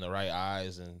and the right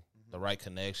eyes and the right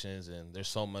connections. And there's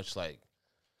so much like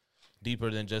deeper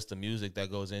than just the music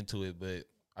that goes into it. But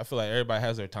I feel like everybody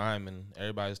has their time and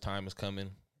everybody's time is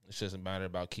coming. It's just a matter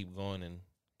about keep going and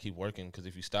keep working, because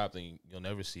if you stop, then you'll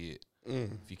never see it.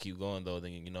 If you keep going, though,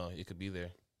 then it could be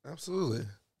there. Absolutely.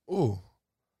 Ooh,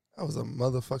 that was a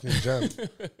motherfucking gem.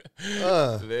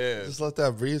 Just let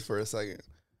that breathe for a second.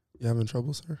 You having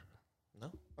trouble, sir? No.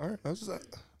 All right. I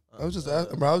was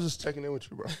just checking in with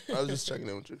you, bro. I was just checking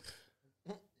in with you.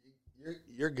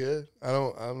 You're good.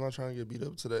 I'm not trying to get beat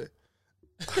up today.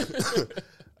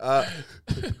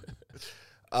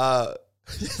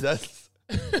 That's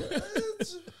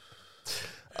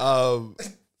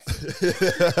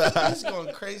He's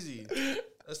going crazy.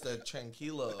 That's that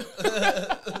tranquilo.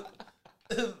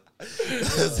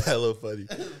 that's hella funny.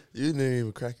 You didn't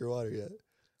even crack your water yet.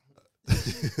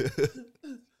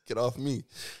 Get off me.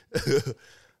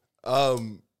 Tell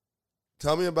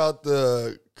me about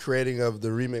the creating of the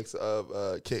remix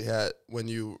of Kit Kat when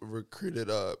you recruited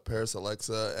Paris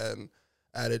Alexa and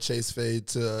added Chase Fade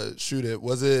to shoot it.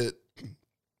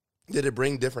 Did it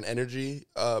bring different energy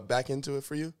back into it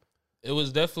for you? It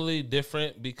was definitely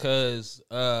different because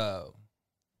I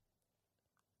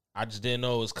just didn't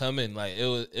know it was coming. Like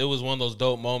it was one of those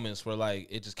dope moments where like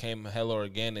it just came hella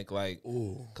organic. Like,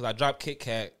 because I dropped Kit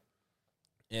Kat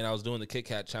and I was doing the Kit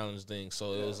Kat challenge thing,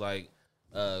 so it was like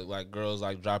girls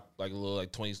like drop like a little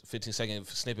like 15-second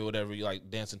snippet, whatever, you like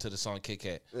dancing to the song Kit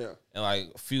Kat. Yeah. And like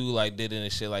a few like did it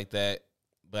and shit like that.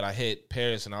 But I hit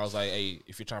Paris and I was like, hey,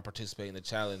 if you're trying to participate in the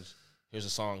challenge, here's a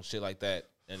song, shit like that,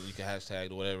 and you can hashtag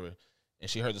or whatever. And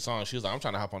she heard the song. She was like, I'm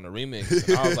trying to hop on the remix.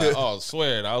 And I was like, oh,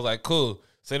 swear. And I was like, cool.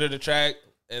 Send her the track.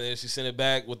 And then she sent it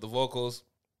back with the vocals.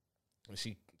 And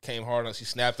she came hard on it. She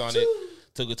snapped on it.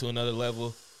 Took it to another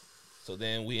level. So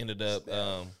then we ended up,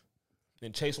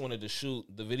 then Chase wanted to shoot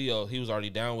the video. He was already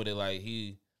down with it. Like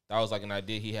that was like an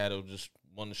idea he had of just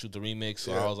wanting to shoot the remix.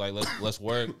 So I was like, let's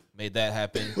work. Made that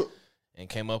happen. And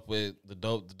came up with the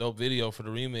dope video for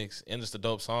the remix and just the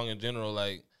dope song in general.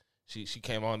 Like, She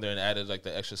came on there and added like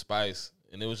the extra spice,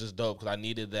 and it was just dope because I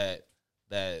needed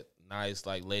that nice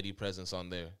like lady presence on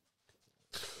there.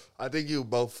 I think you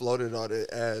both floated on it,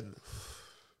 and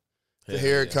to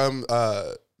hear it come,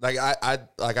 the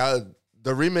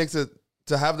remix is,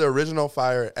 to have the original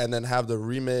fire and then have the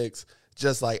remix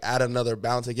just like add another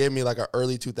bounce. It gave me like an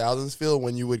early 2000s feel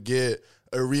when you would get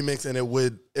a remix and it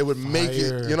would make you,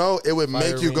 it would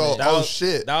make you go,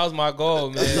 shit. That was my goal,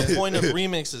 man. That's the point of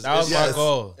remixes. That was my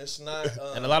goal. It's not,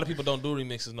 and a lot of people don't do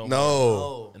remixes no more.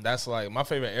 No. And that's like my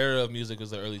favorite era of music was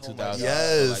the early 2000s.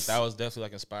 Yes. So like that was definitely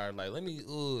like inspired. Like,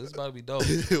 it's about to be dope.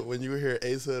 When you hear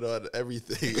Ace Hood on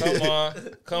everything.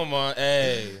 Come on,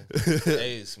 hey,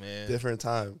 Ace, man. Different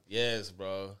time. Yes,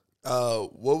 bro.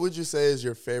 What would you say is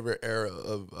your favorite era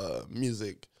of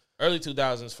music? Early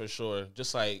 2000s for sure.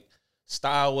 Just like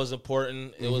style was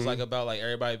important. It was like about like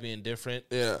everybody being different.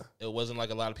 Yeah. It wasn't like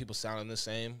a lot of people sounding the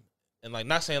same. And like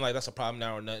not saying like that's a problem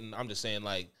now or nothing. I'm just saying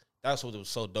like that's what was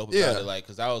so dope about it. Like,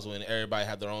 because that was when everybody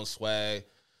had their own swag,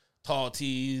 tall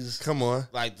tees. Come on.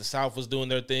 Like the South was doing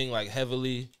their thing like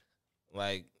heavily.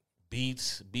 Like beat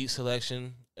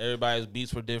selection. Everybody's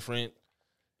beats were different.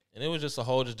 And it was just a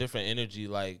whole just different energy.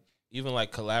 Like even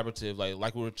like collaborative,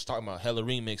 like we were just talking about, hella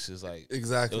remixes. Like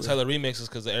exactly, it was hella remixes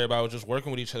because everybody was just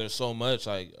working with each other so much.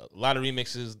 Like a lot of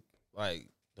remixes, like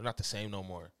they're not the same no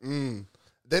more.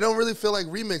 They don't really feel like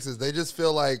remixes. They just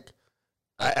feel like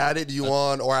I added you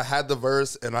on, or I had the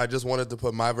verse and I just wanted to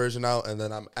put my version out, and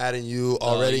then I'm adding you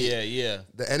already. Yeah.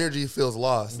 The energy feels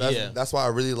lost. That's why I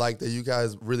really like that you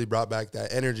guys really brought back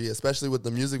that energy, especially with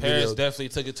the music Paris videos. definitely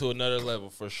took it to another level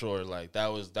for sure. Like that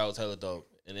was hella dope.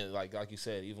 And then like you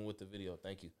said, even with the video,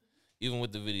 thank you. Even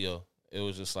with the video, it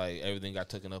was just like everything got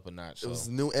taken up a notch. So. It was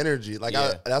new energy. Like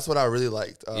that's what I really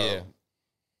liked. It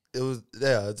was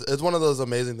it's one of those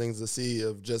amazing things to see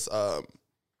of just the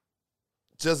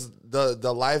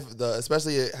life,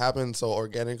 especially it happened so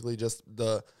organically, just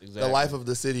the life of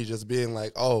the city just being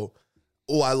like, oh,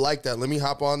 I like that. Let me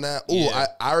hop on that. Oh, I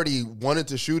already wanted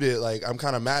to shoot it. Like, I'm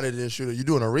kind of mad I didn't shoot it. You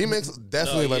doing a remix?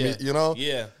 Definitely let me,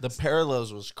 Yeah. The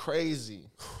parallels was crazy.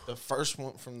 The first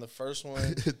one, from the first one.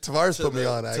 Tavares put me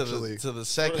on, actually. To the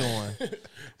second one.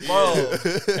 Bro,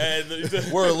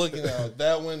 we're looking out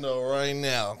that window right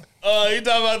now. Oh, you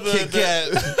talking about the Kit Kat.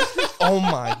 Oh,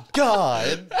 my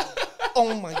God.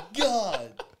 Oh, my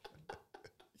God.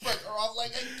 Fuck her off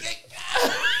like a Kit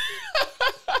Kat.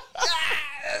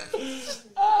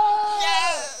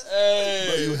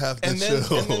 But you have to chill. And then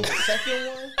the second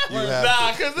one?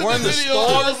 Because in the video,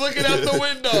 I was looking out the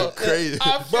window. Crazy.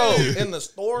 Bro, in the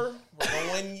store, we're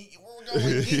going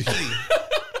geeky.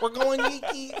 We're going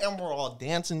geeky, and we're all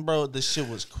dancing, bro. This shit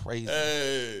was crazy.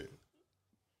 Hey.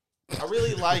 I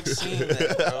really like seeing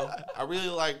that, bro. I really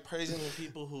like praising the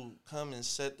people who come and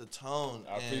set the tone.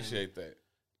 I appreciate that.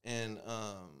 And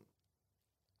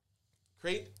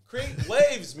create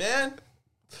waves, man.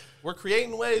 We're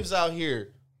creating waves out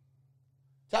here.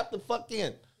 Tap the fuck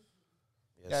in.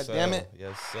 Yes, God damn it.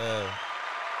 Yes, sir.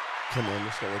 Come on,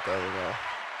 let's go with that one now.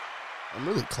 I'm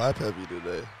really clap heavy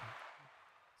today.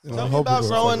 Tell me about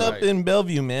growing up in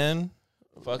Bellevue, man.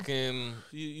 Fucking.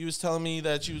 You was telling me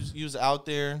that you was out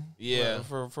there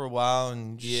for a while.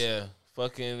 And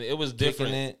fucking. It was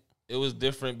different. it was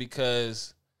different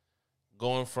because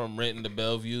going from Renton to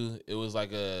Bellevue, it was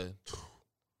like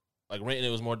Renton, it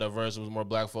was more diverse. It was more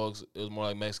black folks. It was more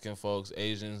like Mexican folks,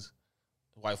 Asians,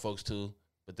 white folks too.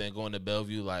 But then going to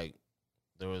Bellevue, like,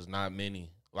 there was not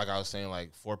many. Like I was saying,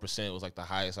 like 4% was like the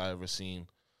highest I ever seen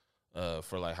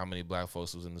for like how many black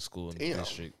folks was in the school in the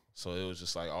district. So it was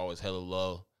just like always hella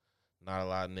low, not a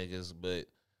lot of niggas. But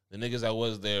the niggas that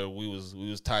was there, we was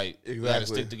tight. Exactly. We had to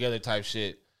stick together type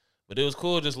shit. But it was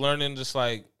cool just learning, just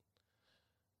like,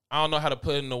 I don't know how to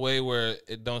put it in a way where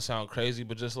it don't sound crazy,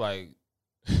 but just like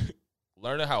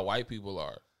learning how white people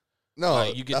are. No,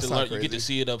 like, you get to learn, you get to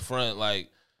see it up front, like,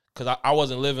 cause I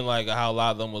wasn't living like how a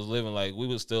lot of them was living. Like, we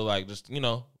was still like just, you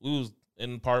know, we was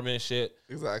in apartment and shit,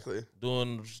 exactly,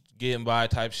 getting by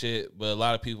type shit. But a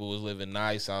lot of people was living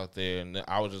nice out there, and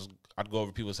I'd go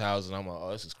over people's houses and I'm like,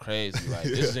 oh, this is crazy. Like,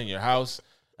 this is in your house.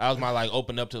 That was my like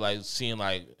open up to like seeing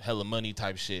like hella money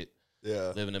type shit.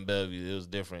 Yeah, living in Bellevue, it was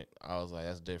different. I was like,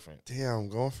 that's different. Damn,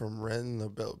 going from Renton to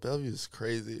Bellevue is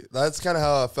crazy. That's kind of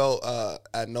how I felt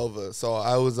at Nova. So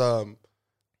I was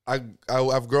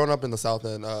I've grown up in the South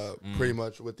End pretty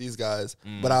much with these guys,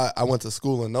 but I went to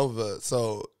school in Nova.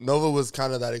 So Nova was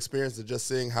kind of that experience of just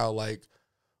seeing how like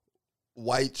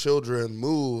white children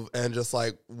move and just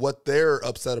like what they're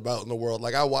upset about in the world.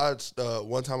 Like I watched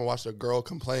one time I watched a girl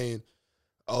complain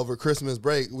over Christmas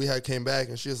break. We had came back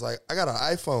and she was like, I got an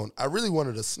iPhone. I really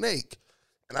wanted a snake.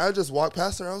 And I just walked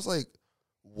past her. I was like,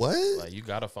 what? Like, you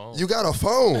got a phone. You got a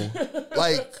phone.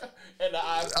 Like, and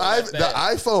the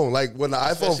iPhone, like when the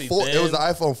Especially iPhone 4, then. it was the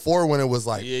iPhone 4 when it was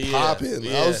like popping.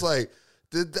 Yeah. I was like,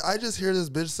 did I just hear this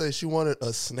bitch say she wanted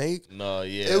a snake? No,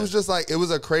 yeah. It was just like, it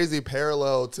was a crazy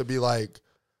parallel to be like,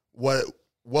 what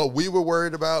we were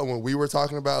worried about and what we were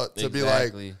talking about to be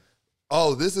like,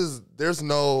 oh, there's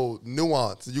no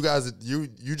nuance. You guys,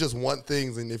 you just want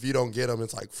things, and if you don't get them,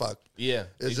 it's like, fuck. Yeah,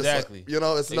 it's exactly. Just like, you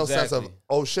know, it's no sense of,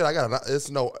 oh shit,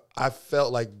 I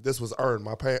felt like this was earned.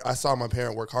 I saw my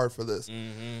parent work hard for this.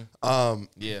 Mm-hmm.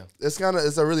 Yeah. It's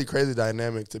a really crazy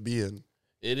dynamic to be in.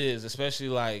 It is, especially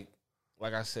like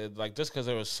I said, like just because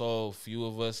there were so few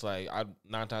of us, like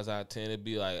 9 times out of 10, it'd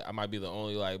be like I might be the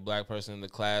only like black person in the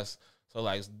class. So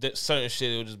like certain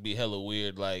shit, it would just be hella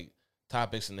weird, like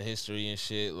topics in the history and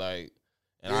shit, like,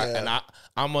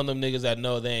 I'm one of them niggas that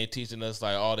know they ain't teaching us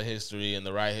like all the history and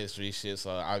the right history shit.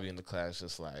 So I be in the class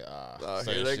just like,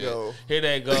 here they go,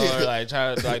 or like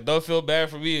try to like don't feel bad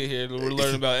for me here. We're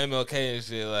learning about MLK and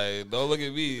shit. Like, don't look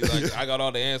at me, like I got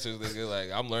all the answers, nigga.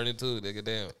 Like I'm learning too, nigga.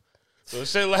 Damn. So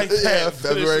shit like that. Yeah,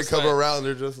 February come around,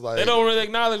 they're just like, they don't really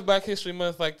acknowledge Black History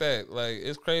Month like that. Like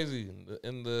it's crazy.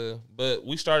 But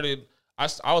we started.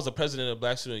 I was the president of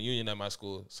Black Student Union at my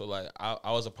school, so like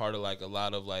I was a part of like a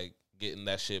lot of like getting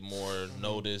that shit more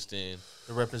noticed and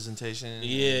the representation.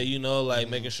 Yeah, you know, like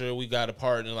making sure we got a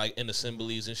part in like in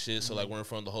assemblies and shit. So like we're in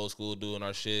front of the whole school doing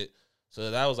our shit. So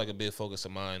that was like a big focus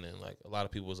of mine, and like a lot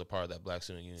of people was a part of that Black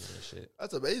Student Union and shit.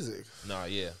 That's amazing. Nah,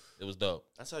 yeah, it was dope.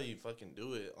 That's how you fucking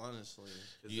do it, honestly.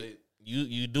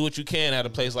 You do what you can at a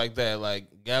place like that.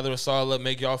 Like gather us all up,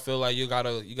 make y'all feel like you got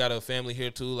a family here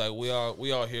too. Like we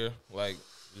all here. Like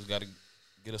you just got to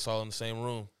get us all in the same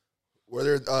room. Were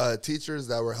there teachers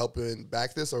that were helping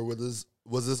back this, or was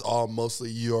this all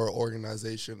mostly your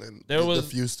organization and the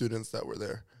few students that were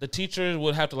there? The teachers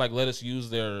would have to like let us use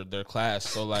their class.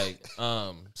 So like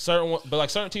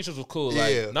certain teachers was cool.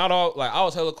 Like not all. Like I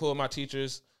was hella cool with my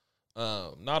teachers.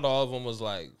 Not all of them was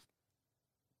like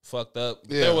fucked up.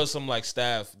 Yeah. There was some like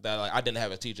staff that like I didn't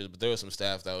have as teachers, but there was some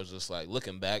staff that was just like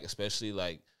looking back, especially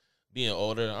like being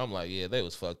older. I'm like, yeah, they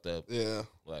was fucked up. Yeah.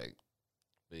 Like,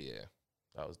 but yeah,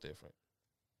 that was different.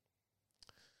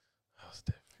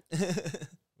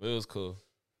 But it was cool.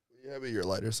 You have your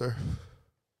lighter, sir.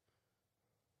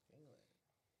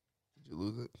 Did you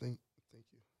lose it? Thank you.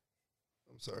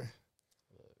 I'm sorry.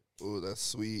 Oh, that's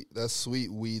sweet. That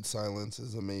sweet weed silence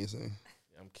is amazing.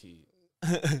 Yeah, I'm keyed.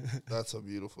 That's a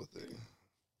beautiful thing.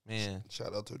 Man.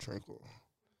 Shout out to Tranquil.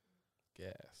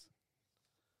 Gas.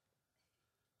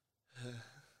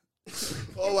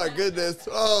 Oh my goodness.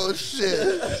 Oh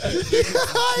shit.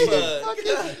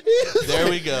 There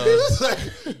we go.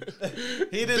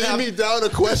 He didn't beat me down a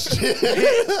question.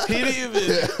 he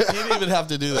didn't even have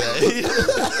to do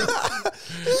that.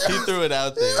 He threw it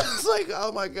out there. It's like,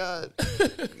 oh my God.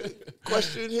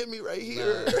 Question hit me right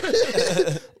here.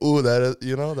 Ooh, that is,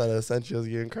 that essential is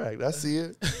getting cracked. I see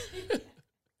it.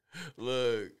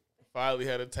 Look, finally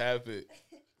had to tap it.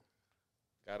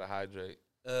 Gotta hydrate.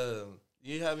 Do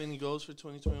you have any goals for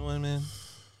 2021, man?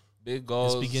 Big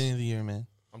goals. It's beginning of the year, man.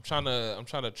 I'm trying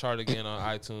to chart again on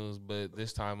iTunes, but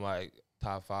this time like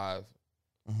top 5.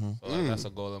 Mm-hmm. So like, that's a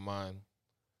goal of mine.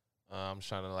 I'm just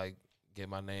trying to like get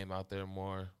my name out there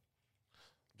more,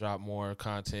 drop more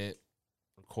content,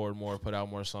 record more, put out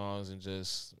more songs, and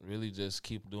just really just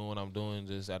keep doing what I'm doing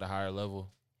just at a higher level.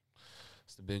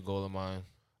 It's the big goal of mine.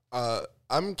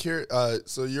 I'm curious.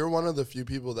 So you're one of the few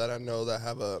people that I know that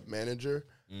have a manager.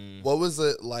 What was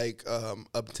it like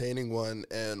obtaining one,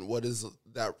 and what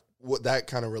that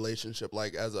kind of relationship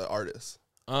like as an artist?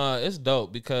 It's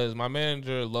dope because my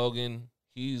manager Logan,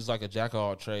 he's like a jack of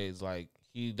all trades. Like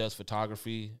he does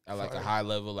photography at like a high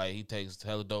level. Like he takes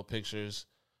hella dope pictures.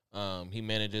 He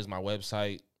manages my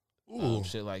website,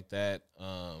 shit like that.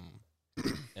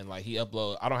 And like he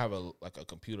upload. I don't have a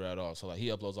computer at all, so like he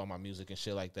uploads all my music and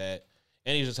shit like that.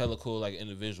 And he's just hella cool like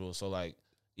individual. So like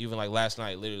even like last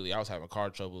night, literally I was having car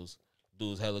troubles.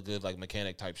 Dude's hella good like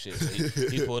mechanic type shit. So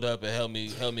he pulled up and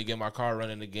helped me get my car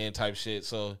running again type shit.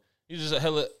 So he's just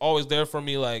hella always there for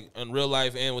me like in real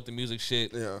life and with the music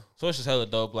shit. Yeah. So it's just hella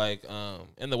dope. Like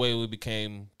and the way we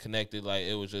became connected, like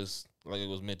it was just like it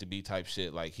was meant to be type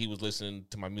shit. Like he was listening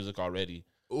to my music already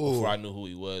before I knew who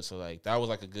he was. So like that was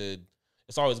like a good.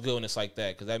 It's always good when it's like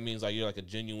that because that means like you're like a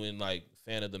genuine like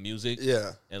fan of the music.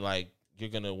 Yeah. And like you're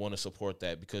gonna want to support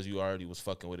that because you already was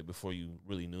fucking with it before you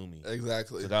really knew me.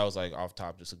 Exactly. So that was like off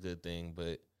top, just a good thing.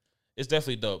 But it's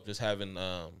definitely dope just having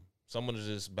someone to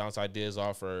just bounce ideas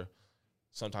off or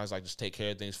sometimes like just take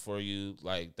care of things for you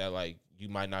like that like you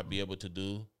might not be able to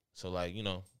do. So like you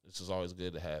know it's just always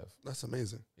good to have. That's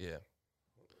amazing. Yeah.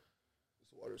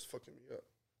 This water's fucking me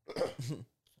up.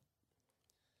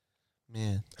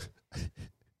 Man.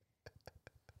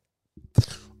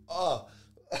 Oh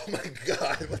my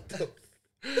God. What the?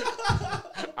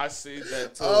 I see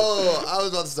that too. Oh, I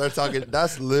was about to start talking.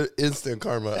 That's instant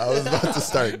karma. I was about to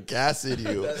start gassing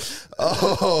you.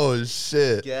 Oh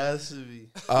shit. Gassy.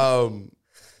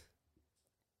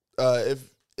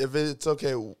 If it's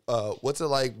okay, what's it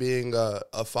like being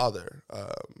a father?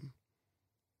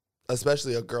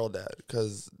 Especially a girl dad,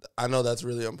 because I know that's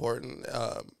really important.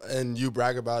 And you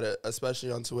brag about it,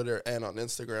 especially on Twitter and on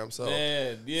Instagram. So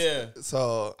Man, yeah.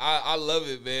 So I love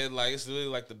it, man. Like it's really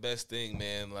like the best thing,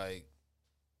 man. Like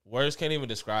words can't even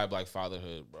describe like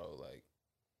fatherhood, bro. Like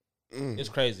it's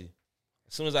crazy.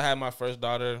 As soon as I had my first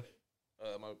daughter,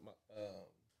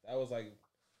 that was like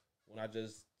when I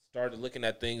just started looking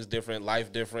at things different,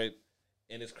 life different.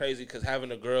 And it's crazy because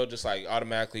having a girl just like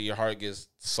automatically your heart gets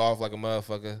soft like a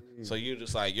motherfucker. So you're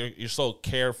just like you're so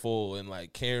careful and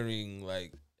like caring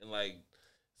like and like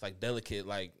it's like delicate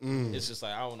like it's just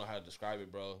like I don't know how to describe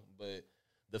it, bro. But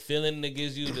the feeling it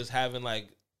gives you just having like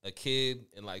a kid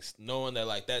and like knowing that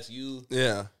like that's you,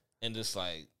 yeah, and just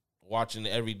like watching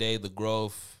every day the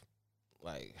growth,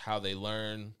 like how they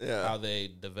learn, how they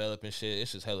develop and shit.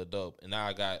 It's just hella dope. And now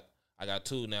I got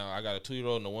two now. I got a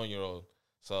 2-year-old and a 1-year-old.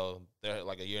 So they're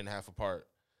like a year and a half apart,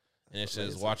 and it's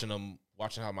just watching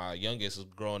how my youngest is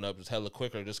growing up is hella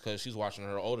quicker just because she's watching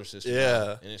her older sister.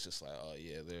 Yeah, and it's just like, oh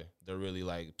yeah, they're really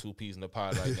like two peas in the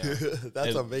pod right now.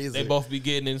 That's amazing. They both be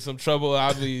getting in some trouble.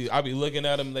 I'll be looking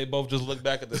at them. And they both just look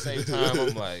back at the same time.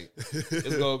 I'm like,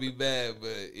 it's gonna be bad,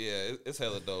 but yeah, it's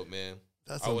hella dope, man.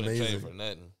 That's I wouldn't amazing. trade for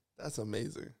nothing. That's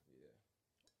amazing.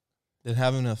 Did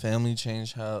having a family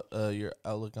change how your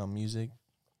outlook on music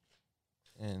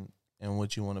and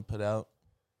what you want to put out?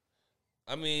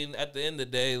 I mean, at the end of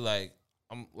the day, like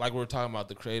I'm like we're talking about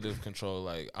the creative control.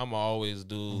 Like I'm always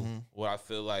do what I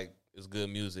feel like is good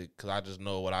music because I just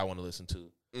know what I want to listen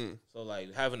to. So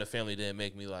like having a family didn't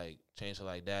make me like change to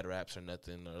like dad raps or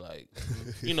nothing or like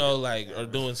you know like or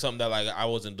doing something that like I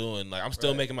wasn't doing. Like I'm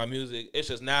still making my music. It's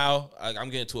just now like I'm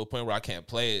getting to a point where I can't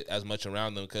play it as much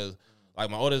around them because. Like,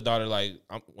 my oldest daughter, like,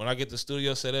 when I get the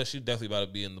studio set up, she's definitely about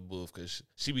to be in the booth because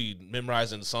she be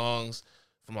memorizing songs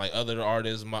from, like, other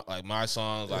artists, my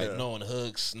songs, like, knowing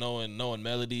hooks, knowing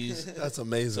melodies. That's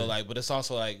amazing. So, like, but it's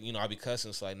also, like, you know, I be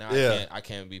cussing, so, like, now I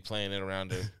can't be playing it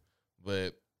around her.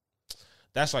 But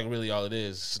that's, like, really all it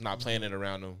is. It's just not playing it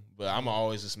around them. But I'm going to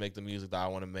always just make the music that I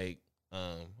want to make.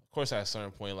 Of course, at a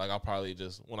certain point, like, I'll probably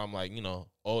just, when I'm, like, you know,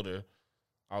 older,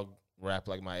 I'll rap,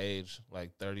 like, my age,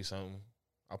 like, 30-something.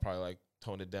 I'll probably like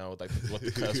tone it down with like what the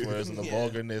cuss words and the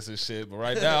vulgarness and shit. But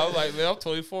right now, I'm like, man, I'm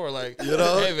 24. Like, you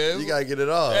know, hey man, you gotta get it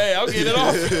off. Hey, I'm getting it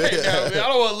off right now, man. I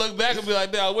don't want to look back and be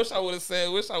like, man, I wish I would have said,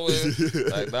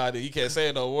 like, nah, dude, you can't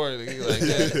say no more. Like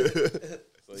that.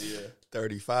 So yeah,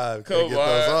 35. Come get on.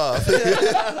 those off.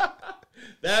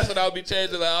 That's what I'll be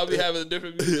changing. Like, I'll be having a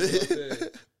different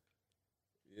music.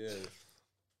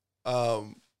 Yeah.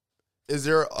 Is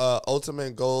your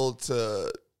ultimate goal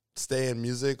to stay in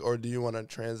music, or do you want to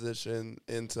transition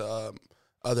into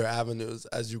other avenues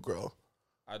as you grow?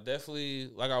 I definitely,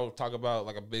 like I would talk about,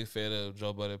 like a big fan of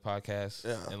Joe Budden podcast.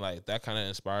 Yeah. And like that kind of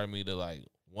inspired me to like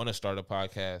want to start a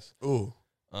podcast. Ooh.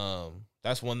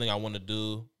 That's one thing I want to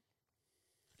do.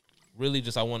 Really,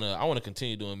 just I want to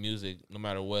continue doing music no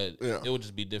matter what. Yeah. It would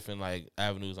just be different like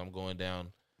avenues I'm going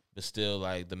down, but still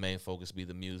like the main focus be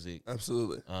the music.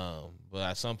 Absolutely. But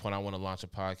at some point I want to launch a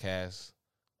podcast.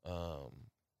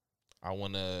 I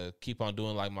want to keep on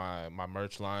doing like my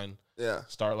merch line. Yeah.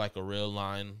 Start like a real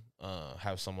line.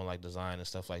 Have someone like design and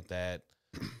stuff like that.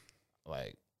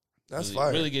 Like That's really,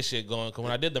 fire. really get shit going. Cause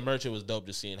when I did the merch, it was dope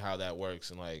just seeing how that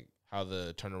works and like how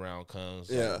the turnaround comes.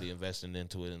 Yeah. Like the investing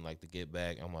into it and like the get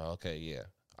back. I'm like, okay, yeah,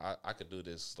 I could do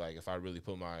this. Like if I really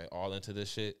put my all into this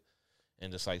shit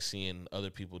and just like seeing other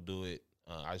people do it,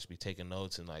 I just be taking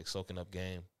notes and like soaking up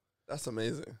game. That's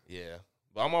amazing. Yeah.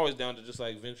 But I'm always down to just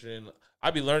like venture in.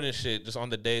 I be learning shit just on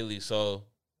the daily. So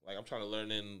like I'm trying to learn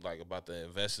in like about the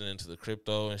investing into the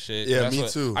crypto and shit. Yeah, That's me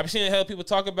too. I be seeing hell people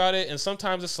talk about it, and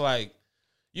sometimes it's like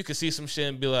you can see some shit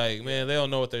and be like, man, they don't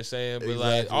know what they're saying. But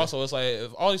like Exactly. also it's like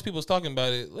if all these people's talking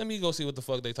about it, let me go see what the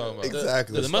fuck they talking about.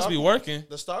 Exactly. 'Cause it must be working.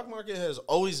 The stock market has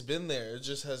always been there. It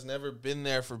just has never been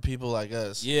there for people like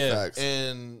us. Yeah. Facts.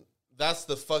 And that's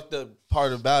the fucked up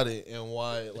part about it, and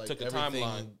why like took a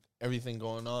timeline. everything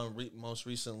going on most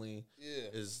recently Yeah.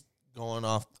 is going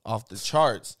off the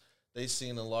charts. They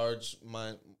seen a large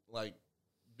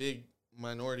big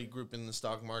minority group in the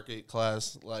stock market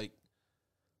class like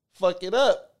fuck it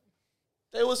up.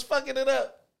 They was fucking it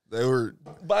up. They were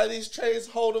Buy these trades,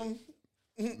 hold them.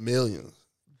 millions,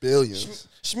 billions,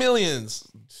 Schmillions.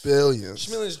 billions.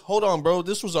 Schmillions. Hold on, bro.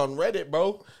 This was on Reddit,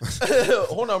 bro.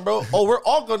 Hold on, bro. Oh, we're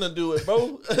all gonna do it,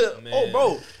 bro. Oh,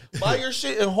 bro. Buy your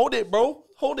shit and hold it, bro.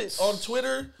 Hold it on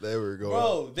Twitter. They were going.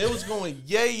 Bro, they was going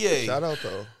yay. Shout out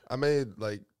though. I made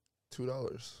like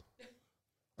 $2.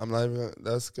 I'm not even.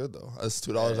 That's good though. That's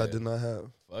 $2 I did not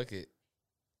have. Fuck it.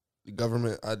 The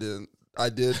government. I didn't. I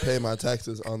did pay my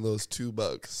taxes on those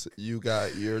 $2. You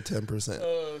got your 10%.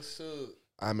 Oh shoot.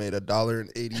 I made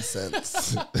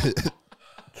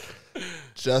 $1.80.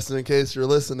 Just in case you're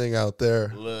listening out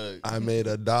there, Look. I made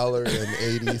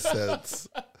 $1.80.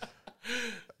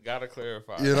 Gotta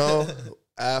clarify. You know,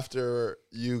 after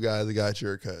you guys got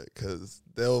your cut, because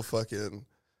they'll fucking.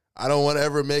 I don't want to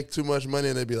ever make too much money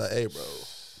and they be like, "Hey, bro,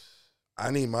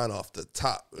 I need mine off the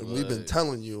top," and we've been Look.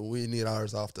 telling you we need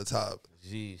ours off the top.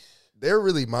 Jeez. They're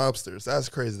really mobsters. That's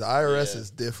crazy. The IRS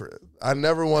is different. I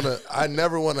never want to have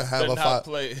They're a not fight.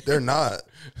 play. They're not.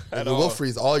 At We'll all.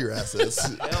 freeze all your assets.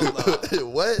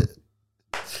 What?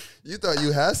 You thought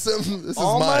you had some? This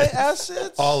All is my mine.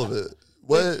 assets? All of it.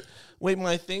 What? Wait,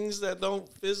 my things that don't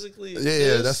physically Yeah,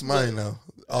 exist? that's mine now.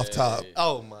 Off top.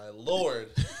 Oh, my Lord.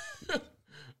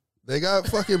 They got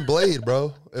fucking Blade,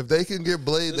 bro. If they can get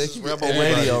Blade, This they is can Rebel get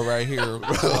anybody. Radio right here,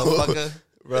 motherfucker.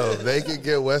 Bro, they can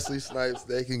get Wesley Snipes.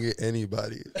 They can get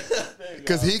anybody.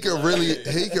 Because he can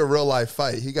real life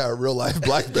fight. He got a real life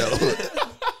black belt.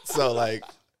 So like,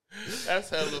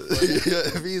 That's hella funny.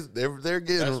 if they're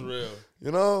getting, That's real.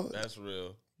 you know, That's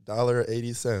real.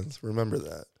 $1.80. Remember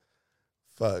that.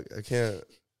 Fuck, I can't.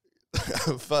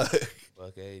 Fuck.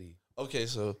 $1.80. Okay,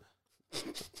 so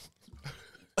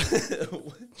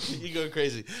you go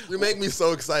crazy. You make me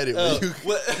so excited. When you,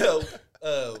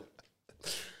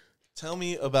 Tell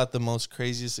me about the most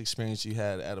craziest experience you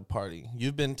had at a party.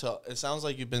 You've been to. It sounds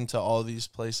like you've been to all these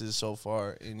places so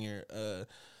far in your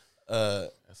That's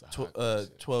a hot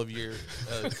question. 12-year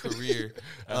career.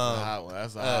 That's a hot one.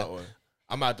 That's a hot one.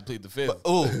 I'm about to plead the fifth.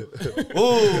 Ooh, I'm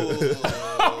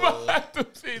about to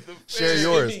plead the fifth. share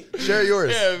yours. Share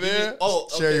yours. Yeah, man. Oh,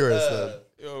 Share okay, yours, then.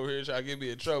 You over here trying to get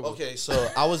me in trouble. Okay, so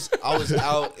I was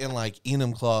out in like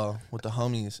Enumclaw with the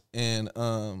homies, and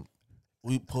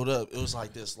we pulled up. It was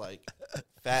like this like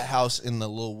fat house in the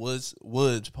little woods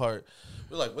part.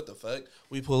 We're like, what the fuck?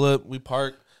 We pull up, we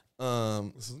park,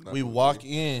 we walk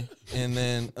in, and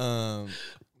then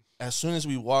as soon as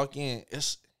we walk in,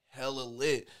 it's hella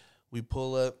lit. We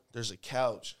pull up, there's a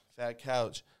couch, fat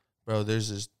couch, bro. There's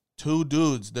this two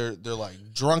dudes. They're like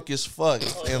drunk as fuck,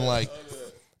 and like.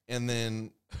 And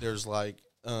then there's like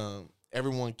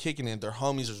everyone kicking it. Their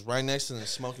homies is right next to them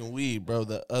smoking weed, bro.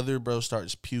 The other bro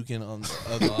starts puking on the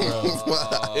other bro.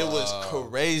 It was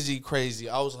crazy.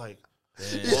 I was like,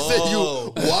 You said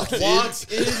you walked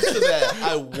into that.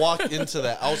 I walked into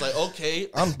that. I was like, okay,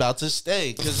 I'm about to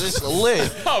stay because it's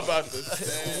lit. I'm about to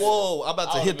say. Whoa, I'm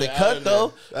about to I hit the would've been out cut of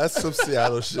though. That's some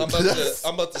Seattle shit.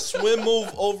 I'm about to swim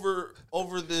move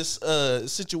over this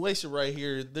situation right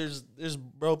here. There's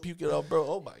bro puking up, bro.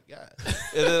 Oh my god!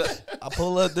 And then I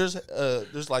pull up. There's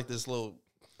like this little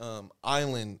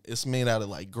island. It's made out of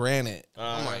like granite.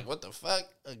 I'm like, what the fuck?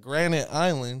 A granite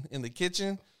island in the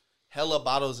kitchen? Hella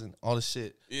bottles and all the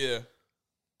shit. Yeah.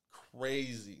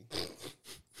 Crazy.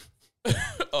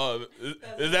 Oh,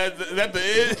 is that the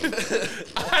end?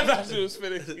 I thought she was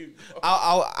finna.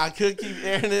 I could keep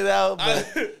airing it out,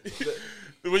 but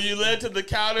When you led to the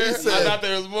counter, said- I thought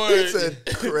there was more. He said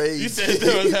crazy. You said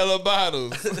there was hella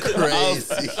bottles.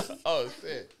 Crazy. Oh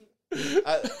shit.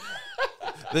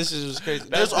 this is just crazy.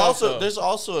 That's dope. There's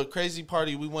also a crazy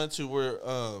party we went to where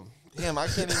damn, I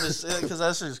can't even say it because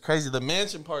that's just crazy. The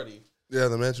mansion party. Yeah,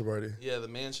 the mansion party. Yeah, the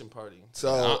mansion party.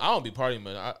 So I don't be partying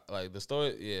much. Like the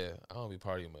story, yeah, I don't be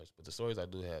partying much. But the stories I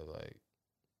do have, like,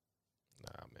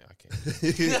 nah, man, I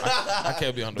can't. I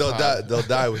can't be on the they'll pod. die. They'll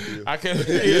die with you. I can't.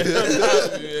 Yeah, they'll die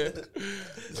with me, man.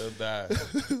 They'll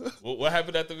die. What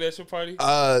happened at the mansion party?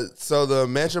 So the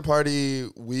mansion party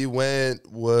we went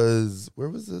was where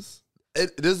was this?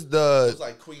 This is It the was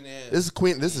like Queen Anne. this is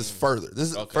Queen. This is further.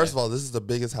 This is Okay. first of all, this is the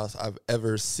biggest house I've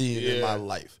ever seen in my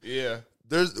life. Yeah.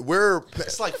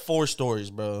 It's like 4 stories,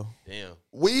 bro. Damn.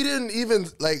 We didn't even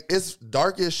like it's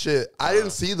dark as shit. I didn't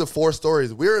see the 4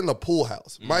 stories. We're in the pool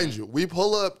house, mind you. We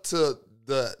pull up to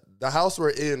the house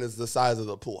we're in is the size of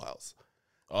the pool house.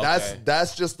 Okay.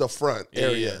 That's just the front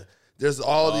area. yeah. There's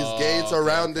all these gates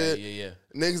around it. Yeah.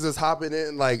 Niggas is hopping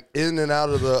in like in and out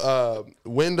of the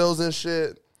windows and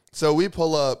shit. So we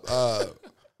pull up.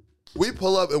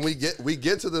 And we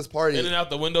get to this party. In and out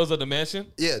the windows of the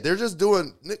mansion. Yeah, they're just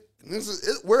doing.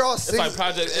 We're all six. like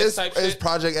Project X type It's shit?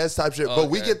 Project X type shit, but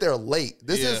we Okay. get there late.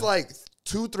 This is Yeah. like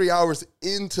 2-3 hours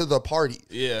into the party.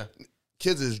 Yeah.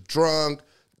 Kids is drunk,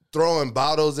 throwing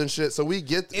bottles and shit. So we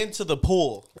get Into the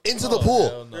pool. into the pool.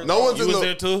 Hell no. No one's You in was the.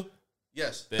 there too.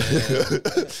 Yes.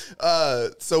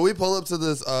 Damn. So we pull up to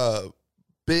this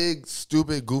big,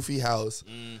 stupid, goofy house.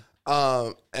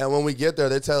 And when we get there,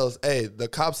 they tell us, "Hey, the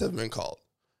cops have been called."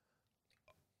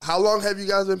 How long have you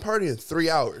guys been partying? 3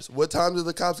 hours. What time did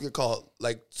the cops get called?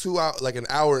 Like 2 hours, like an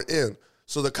hour in.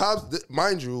 So the cops,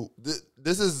 mind you,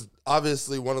 this is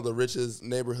obviously one of the richest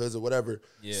neighborhoods or whatever.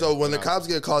 Yeah, so when the wow. cops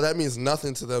get called, that means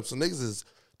nothing to them. So niggas is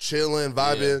chilling,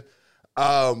 vibing.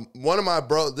 One of my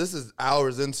bros, this is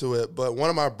hours into it, but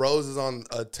one of my bros is on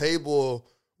a table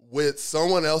with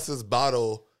someone else's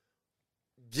bottle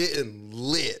getting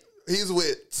lit. He's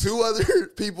with 2 other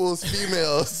people's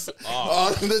females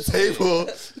on the table,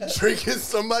 drinking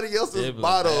somebody else's It was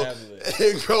bottle fabulous.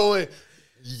 and going,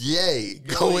 yay,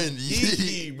 going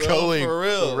geeky, bro, going for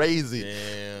real. crazy.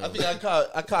 Damn. I think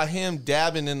I caught him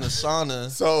dabbing in the sauna.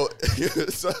 So,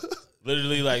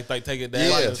 Literally, like taking dabs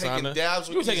Yeah. in the Taking sauna. dabs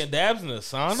You were with these- taking dabs in the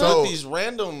sauna. So- these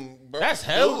random bro, That's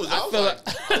hell. dudes. I feel like-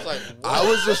 I was like, I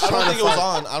was just I don't trying think to it was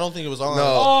find. on. I don't think it was on. No,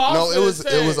 I no, was it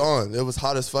gonna was say. on. It was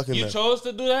hot as fucking You there. chose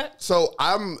to do that. So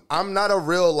I'm not a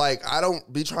real like I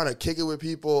don't be trying to kick it with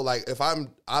people. Like if I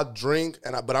drink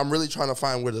but I'm really trying to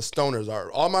find where the stoners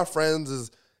are. All my friends is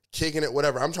kicking it,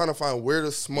 whatever. I'm trying to find where the You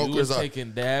was smokers are.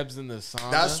 taking dabs in the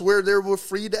sauna. That's where there were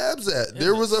free dabs at. There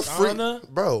the was a free sauna?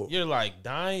 bro. You're like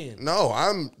dying.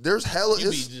 No, there's hella. You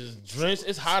be just drenched.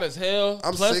 It's hot as hell.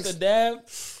 I'm Plus 6 the dab.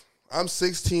 I'm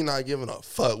 16, not giving a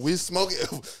fuck. We smoking.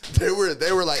 They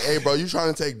were like, "Hey, bro, you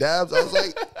trying to take dabs?" I was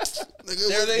like, "Nigga,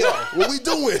 There they are. What we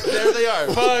doing? There they are.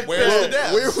 Fuck Where's that.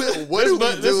 the dabs? What are we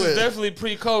This doing?" is definitely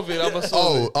pre-COVID. I'm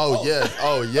assuming.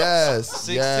 Oh yes.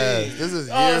 16. Yes. This is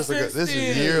years ago. This is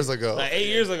 16. years ago. Like 8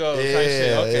 years ago. Type Yeah,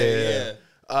 shit. Okay, yeah.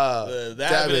 yeah.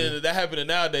 Dabbing. That happened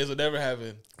nowadays would never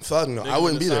happen. Fuck no, I Niggas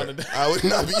wouldn't be in there. the sauna. I would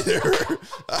not be there.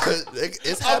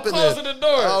 It's I'm happening. closing the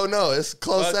door. Oh no, it's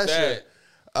close Fuck session.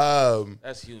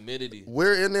 That's humidity.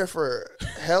 We're in there for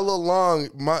hella long.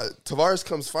 Tavares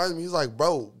comes find me. He's like,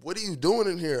 "Bro, what are you doing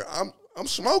in here?" I'm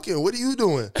smoking. What are you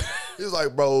doing? He's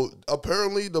like, "Bro,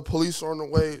 apparently the police are on the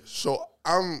way, so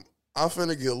I'm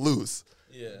finna get loose."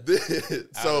 Yeah.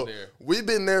 So there. we've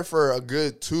been there for a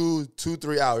good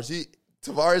 2-3 hours.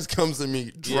 Tavares comes to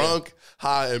me drunk,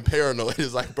 high, and paranoid.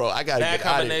 He's like, "Bro, I gotta Bad get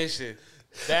out of here." combination.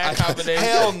 Bad combination.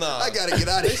 Hell no. I gotta get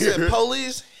out of They here. said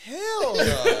police. Hell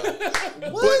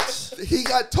no. What? He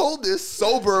got told this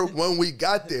sober when we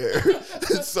got there.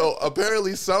 So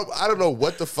apparently I don't know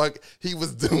what the fuck he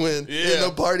was doing in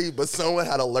the party, but someone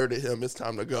had alerted him it's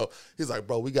time to go. He's like,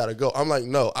 "Bro, we gotta go." I'm like,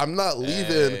 "No, I'm not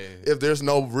leaving if there's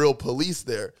no real police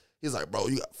there." He's like, "Bro,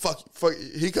 you got fuck.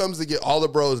 He comes to get all the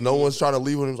bros. No one's trying to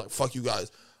leave with him. He's like, "Fuck you guys.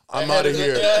 I'm out of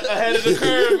here." Ahead of the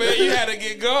curve, man. You had to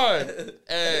get going.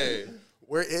 Hey.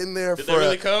 We're in there Did for they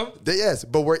really come? Yes,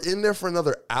 but we're in there for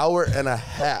another hour and a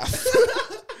half.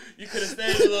 You could have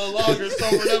stayed a little longer,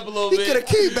 sobered up a little He could bit. have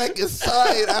came back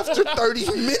inside after 30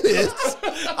 minutes.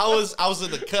 I was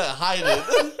in the cut hiding.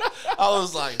 I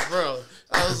was like,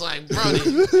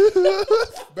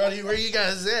 Brody, where you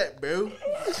guys at, bro?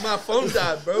 My phone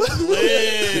died, bro.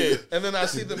 Lit. And then I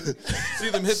see them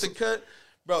hit the cut,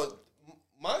 bro.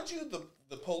 Mind you, the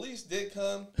the police did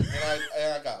come, and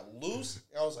I got loose.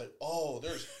 And I was like, oh,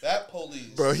 there's that police.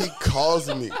 Bro, he calls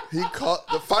me.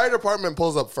 The fire department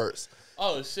pulls up first.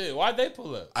 Oh shit! Why'd they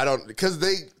pull up? I don't, because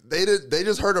they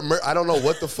just heard I don't know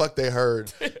what the fuck they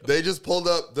heard. They just pulled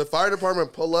up. The fire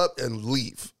department pull up and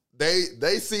leave. They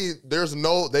see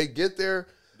they get there.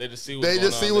 They just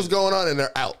see what's going on and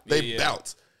they're out. They Yeah.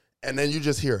 bounce. And then you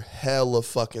just hear hella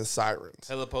fucking sirens.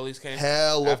 Hella police came.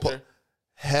 Hella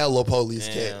police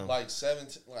Damn. came. Like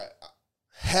 17,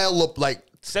 Hella, like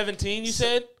 17. You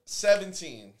said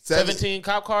 17. 17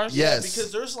 cop cars. Yes.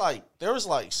 Because there was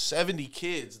like 70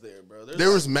 kids there, bro.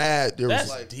 There was mad. There That's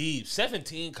was like, deep.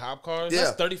 17 cop cars. Yeah.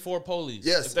 That's 34 police.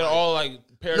 Yes. If they're all like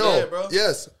paired no, up. bro.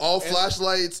 yes, all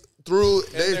flashlights through.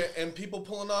 And people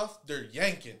pulling off, they're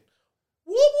yanking.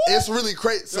 It's really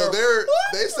crazy. So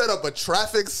they set up a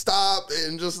traffic stop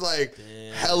and just like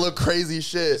hella crazy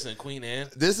shit. It's in Queen Anne.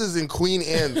 This is in Queen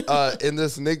Anne. And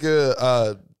this nigga,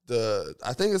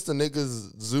 I think it's the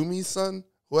nigga's Zumi's son,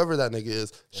 whoever that nigga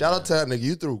is. Shout out to that nigga.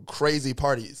 You threw crazy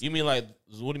parties. You mean like,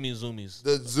 what do you mean zoomies?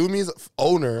 The Zumi's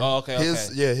owner. Oh, okay,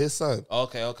 his son.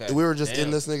 Okay. We were just Damn.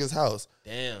 in this nigga's house.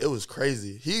 Damn. It was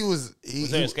crazy. Was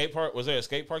there a skate park? Was there a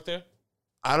skate park there?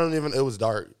 I don't even. It was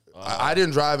dark. I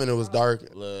didn't drive and it was dark.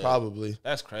 Look, probably.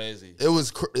 That's crazy. It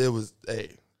was.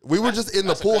 Hey, we were just in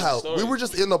the pool house. story. We were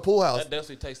just in the pool house. That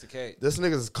definitely takes the cake. This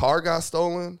nigga's car got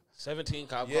stolen. 17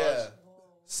 cop Yeah. cars.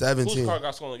 17. Whose car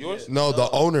got stolen? Yours? No, the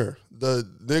owner. The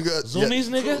nigga. Zoomies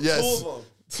nigga? Yes. 2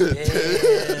 of them.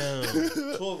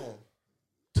 Damn. 2 of them.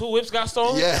 2 whips got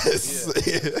stolen? Yes.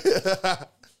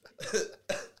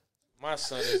 My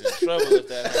son is in trouble if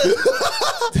that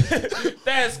happens.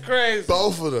 That's crazy.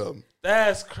 Both of them.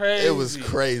 That's crazy. It was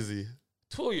crazy.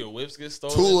 2 of your whips get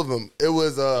stolen. 2 of them. It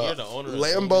was You're the owner of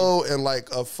Lambo and like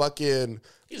a fucking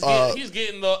He's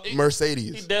getting the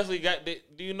Mercedes. He definitely got.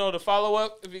 Do you know the follow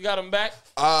up? If you got him back,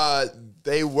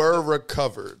 They were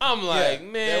recovered. I'm like, Yeah,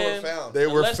 man, they were found. They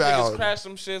were unless found. niggas crash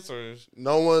some shits or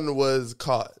No one was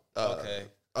caught. okay.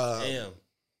 Damn,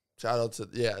 Shout out to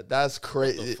that's what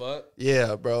crazy. the fuck?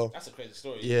 Yeah, bro. That's a crazy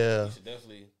story. Yeah. You should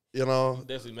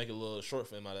definitely make a little short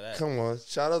film out of that. Come on.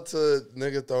 Shout out to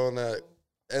nigga throwing that.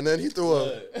 And then he threw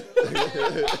a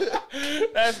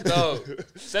That's dope.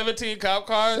 17 cop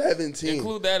cars. 17.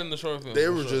 Include that in the short film. They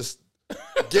for were sure. just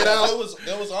get out.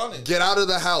 That was on it. Get out of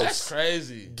the That's house.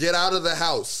 crazy. Get out of the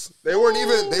house. They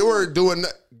weren't doing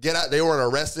get out. They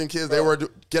weren't arresting kids. They were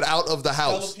get out of the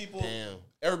Hella house. people. Damn.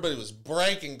 Everybody was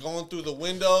breaking, going through the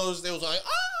windows. They was like,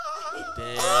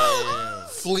 Damn.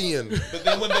 Fleeing. But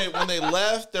then when they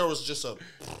left, there was just a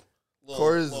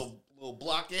little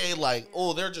blockade. Like,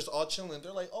 oh, they're just all chilling.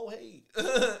 They're like, oh, hey.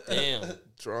 Damn.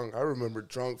 Drunk. I remember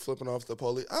drunk flipping off the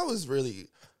police.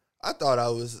 I thought I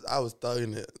was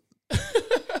thugging it.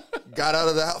 Got out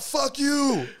of the house. Fuck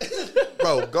you.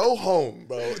 Bro, go home,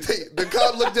 bro. The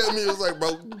cop looked at me and was like,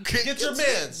 bro, Get your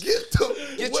mans.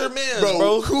 Get your mans,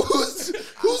 bro. Whose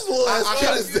little ass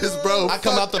kid is this, bro? I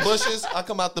come out the bushes.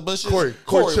 Corey,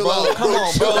 chill bro. out. Come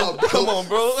on, chill bro. out, bro. Come on,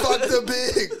 bro. Fuck the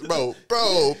big,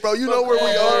 bro. You know where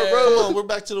we are, Come bro. on, we're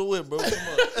back to the whip, bro. Come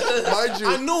on. Mind you,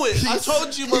 I knew it. I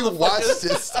told you,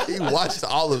 motherfucker. He watched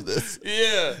all of this.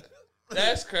 Yeah.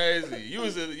 That's crazy. You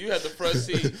had the front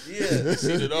seat. Yeah. You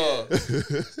seen it all.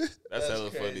 That's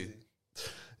hella funny. crazy.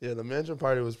 Yeah, the mansion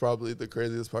party was probably the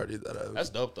craziest party that I've. That's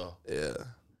dope though. Yeah.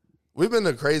 We've been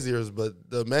to craziers, but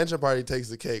the mansion party takes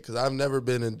the cake because I've never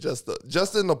been in just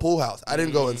in the pool house. I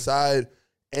didn't go inside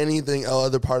anything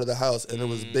other part of the house, and it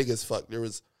was big as fuck. There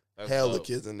was hella dope.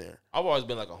 kids in there. I've always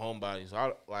been like a homebody, so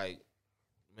I like,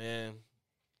 man.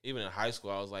 Even in high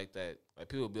school, I was like that. Like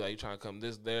people would be like, "You trying to come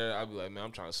this there?" I'd be like, "Man,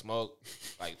 I'm trying to smoke,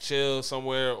 like chill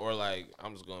somewhere, or like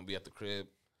I'm just gonna be at the crib,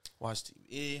 Watch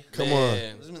TV. Come on.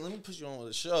 Let me put you on with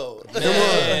a show.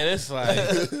 Man, it's like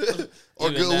Or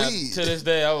even good now, weed. To this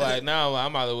day, I'm like, now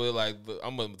I'm either with like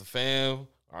I'm with the fam,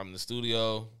 or I'm in the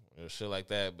studio, or shit like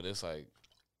that. But it's like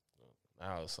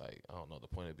now it's like I don't know the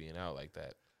point of being out like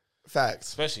that, Facts.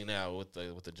 especially now with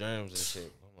the germs and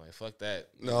shit. I'm like, fuck that.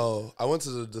 No, I went to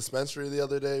the dispensary the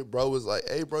other day. Bro was like,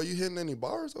 "Hey, bro, you hitting any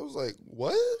bars?" I was like,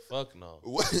 "What? Fuck no.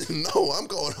 What? No, I'm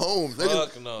going home.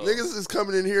 Fuck no. Niggas is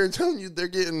coming in here and telling you they're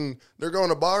going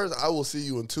to bars. I will see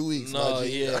you in 2 weeks. No, my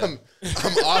G. yeah. I'm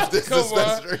off this Come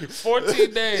dispensary. on.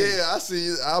 14 days. Yeah, I see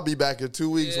you. I'll be back in 2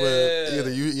 weeks when Yeah.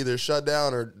 either shut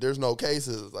down or there's no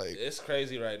cases. Like, It's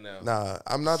crazy right now. nah,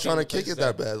 I'm not Seeing trying to the kick it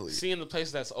places that badly. Seeing the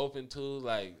places that's open too,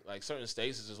 like certain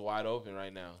states is just wide open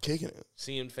right now. Kicking it.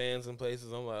 Seeing fans in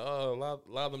places, I'm like, oh, a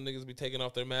lot of them niggas be taking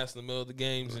off their masks in the middle of the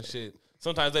games and shit.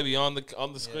 Sometimes they be on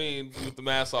the screen with the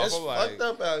mask off. It's I'm like, fucked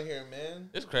up out here, man.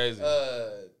 it's crazy.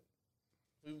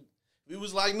 We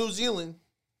was like New Zealand.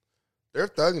 They're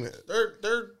thugging it.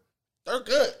 They're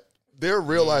good. They're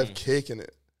real life kicking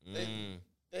it.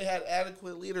 They had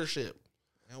adequate leadership.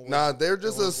 Nah, they're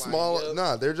just a small. Yep.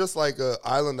 Nah, they're just like an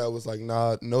island that was like,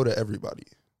 nah, no to everybody.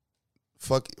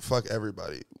 Fuck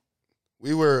everybody.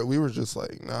 We were just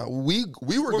like, nah. We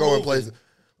were going moving. places.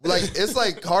 Like it's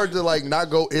like hard to like not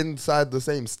go inside the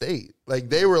same state. Like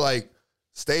they were like,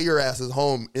 stay your asses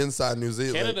home inside New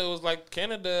Zealand. Canada was like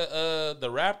Canada. The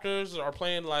Raptors are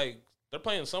playing like they're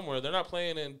playing somewhere. They're not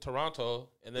playing in Toronto.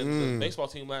 And then the baseball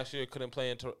team last year couldn't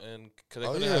play because they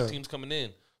couldn't have teams coming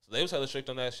in. So they was hella strict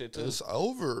on that shit too. It's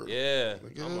over. Yeah,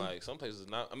 I'm like some places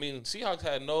not. I mean, Seahawks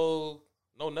had no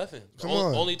nothing. Come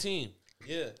on. Only team.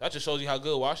 Yeah. That just shows you how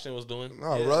good Washington was doing.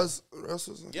 No, Russ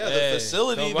was Yeah, the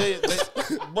facility,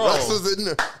 bro. Russ was in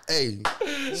there. Hey,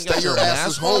 stay your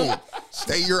asses home.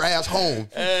 Stay your ass home.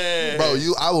 Hey. Bro,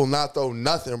 I will not throw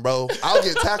nothing, bro. I'll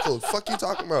get tackled. Fuck you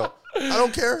talking about. I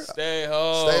don't care. Stay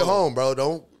home. Stay home, bro.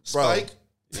 Don't, bro. Spike.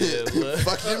 Yeah,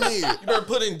 Fuck you mean. You better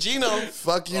put in Gino.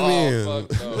 Fuck you mean.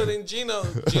 Fuck no. Put in Gino.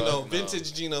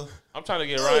 Vintage Gino. I'm trying to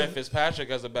get Ryan Fitzpatrick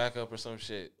as a backup or some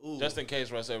shit. Ooh. Just in case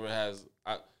Russ ever has,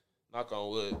 knock on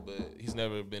wood, but he's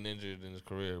never been injured in his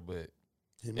career. But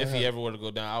if he ever were to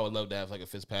go down, I would love to have like a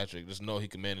Fitzpatrick. Just know he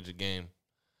can manage a game.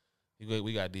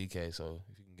 We got DK, so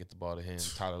if you can get the ball to him,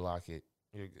 Tyler Lockett,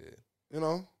 you're good. You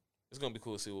know? It's going to be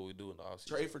cool to see what we do in the offseason.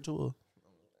 Trade for Tua.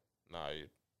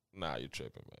 Nah, you're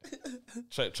tripping,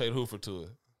 man. Trade who for Tua?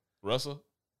 Russell?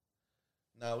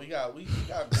 No, we got. Look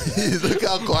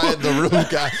how quiet the room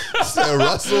got. Said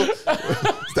Russell. Is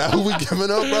that who we giving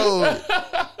up,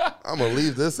 bro? I'm gonna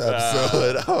leave this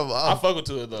episode. I fuck with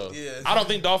Tua though. Yeah. I don't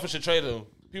think Dolphins should trade him.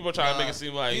 People are trying to make it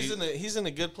seem like he's in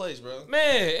a good place, bro.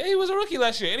 man. He was a rookie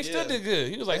last year, and he still did good.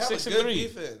 He was like 6-3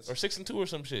 defense. or 6-2 or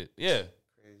some shit. Yeah,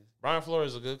 crazy. Brian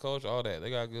Flores is a good coach. All that they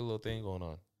got a good little thing going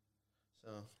on.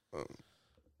 So,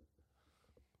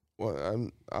 well,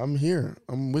 I'm here.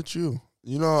 I'm with you.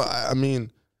 You know, I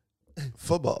mean,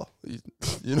 football.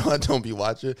 You know, I don't be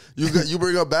watching. You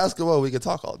bring up basketball, we can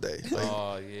talk all day. Like,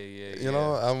 Oh yeah. you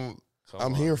know,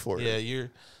 I'm here for it. yeah,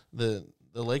 the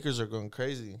Lakers are going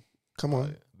crazy. Come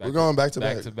on, we're going back to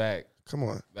back. Back to back. Come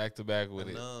on, Back to back with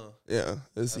it. No, yeah,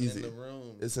 it's I'm easy. in the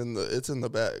room. It's in the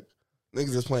bag.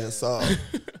 Niggas is playing soft.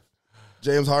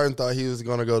 James Harden thought he was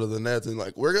gonna go to the Nets and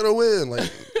like we're gonna win.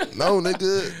 Like, no,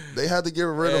 nigga, they had to get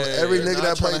rid of every You're nigga not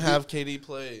that trying played. to have KD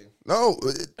play. No,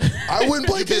 I wouldn't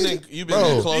play KD. You've been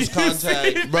in close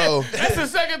contact. Bro. That's the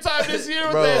second time this year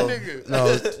with Bro, that nigga.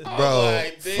 no, bro,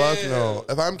 like, fuck damn. no.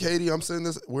 If I'm Katie, I'm sitting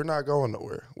this. We're not going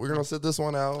nowhere. We're gonna sit this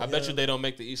one out. I bet you they don't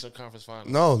make the Eastern Conference Finals.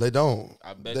 No, they don't.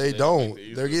 I bet They you don't. make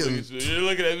the They're Eastern- getting. You're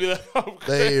looking at me like I'm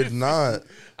They're crazy. not.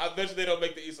 I bet you they don't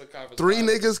make the Eastern Conference. Three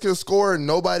Finals. niggas can score and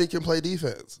nobody can play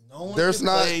defense. No one There's can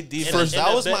not. play In defense. the- That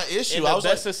in was the my be- issue. In the I was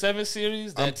best like, of 7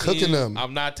 series. That I'm cooking team, them.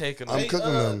 I'm not taking them. I'm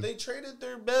cooking them. They traded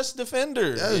their best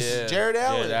defender. Yes. Yeah. Jared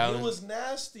Allen. Jared Allen. He was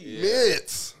nasty,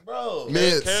 Mitts. bro.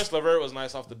 Mitts. Karis LeVert was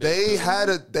nice off the bench.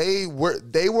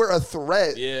 They were a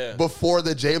threat Yeah. before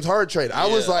the James Harden trade. I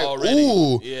was like, already.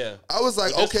 ooh. Yeah. I was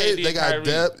like, Just okay, KD they and got Kyrie,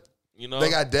 depth. You know,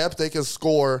 They got depth. They can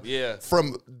score. Yeah.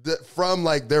 From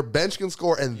like their bench can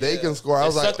score and they can score. I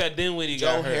was suck like, that Dinwiddie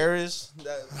Joe got hurt. Harris.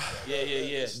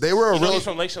 Yeah. they were a You know real. he's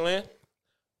from Lake Chelan?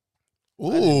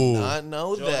 Ooh, Not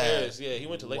know Joe that. Harris, yeah, he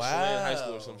went to Lake Chelan High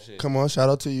School or some shit. come on, shout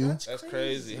out to you. That's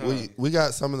crazy, huh? We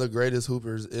got some of the greatest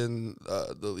hoopers in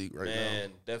the league right now. Man,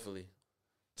 definitely.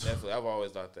 I've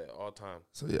always thought that all time.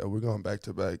 So yeah, we're going back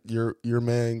to back. Your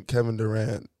man Kevin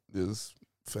Durant is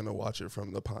finna watch it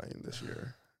from the Pine this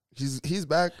year. He's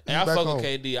back. Hey, He's I back fuck home. with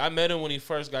KD. I met him when he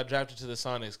first got drafted to the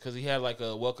Sonics because he had like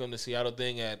a Welcome to Seattle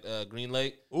thing at Green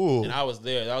Lake. Ooh, And I was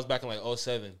there. That was back in like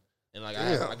 2007. And like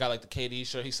I got like the KD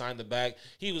shirt. He signed the back.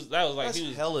 He was That's he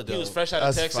was hella he was dope. fresh out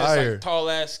of That's Texas, fire. like tall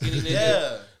ass skinny nigga.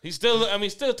 Yeah. He's still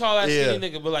tall ass Yeah. skinny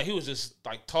nigga, but like he was just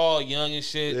like tall, young and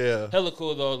shit. Yeah. Hella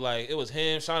cool though. Like it was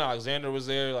him. Sean Alexander was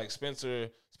there. Like Spencer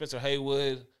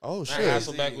Haywood. oh Matt shit,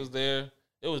 Hasselbeck was there.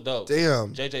 It was dope.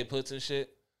 damn, JJ Puts and shit.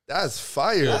 that's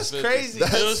fire. That's crazy.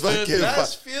 That's fucking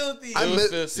That's fi- filthy. I It was miss,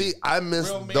 filthy. see, I miss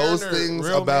Real those Mariner- things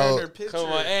real about. Mariner picture. Come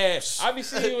on, I be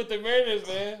seeing you with the Mariners,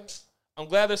 man. I'm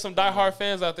glad there's some diehard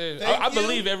fans out there. I Thank you.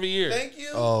 believe every year. Thank you.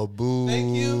 Oh boo!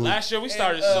 Thank you. Last year we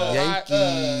started And, so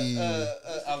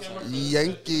hot. I'm sorry.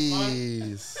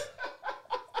 Yankees.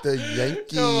 The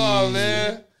Yankees. Come on,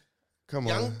 man. Come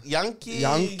on. Yankees.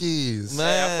 Yankees. Man.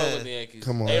 Hey, I fuck with the Yankees.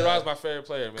 Come on. A-Rod's my favorite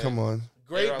player, man. Come on.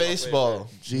 Great A-Rod, my baseball.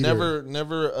 Jeter.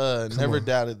 Never on.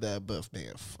 doubted that, but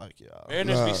man, fuck y'all.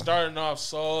 Mariners Nah. be starting off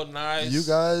so nice. You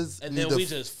guys. and need then to we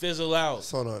just fizzle out.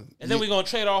 hold on. And then we gonna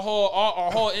trade our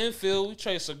whole infield. We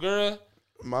trade Segura.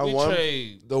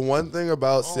 The one thing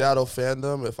about Seattle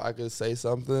fandom, if I could say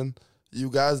something, you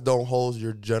guys don't hold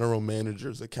your general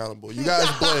managers accountable. You guys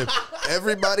blame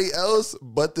everybody else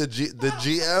but the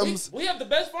GMs. We have the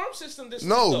best farm system this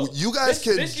No, year, you guys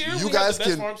can. This year, you we guys have the best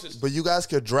can. farm system. But you guys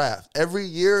could draft every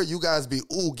year. You guys be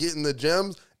getting the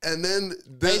gems. And then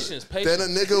Patience. Then a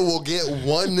nigga will get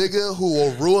one nigga who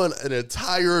will ruin an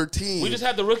entire team. We just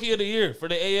had the rookie of the year for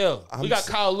the AL. We got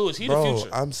Kyle Lewis. He's the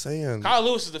future. I'm saying Kyle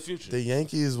Lewis is the future. The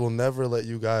Yankees will never let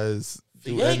you guys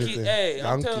do anything. Hey,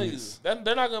 I'm telling you,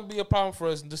 they're not going to be a problem for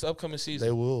us this upcoming season.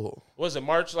 They will. Was it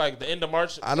March? Like the end of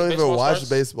March? I don't even watch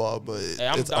baseball, but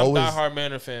I'm a diehard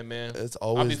Mariner fan, man. It's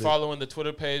always. I'll be following the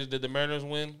Twitter page. Did the Mariners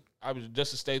win? I was just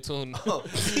to stay tuned. I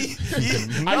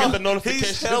get the notification.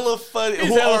 He's hella funny.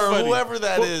 Whoever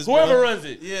that is, whoever runs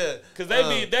it. Yeah, because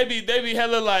they be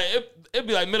hella like it'd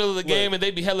be like middle of the game and they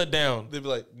be hella down. They'd be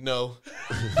like, no.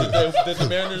 Did the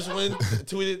Mariners win?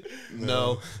 Tweeted,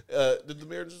 no. Did the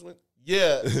Mariners win?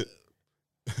 Yeah.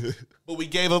 But we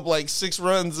gave up like 6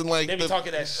 runs and like they be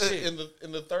talking that shit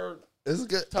in the third. It's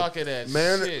good. Talking that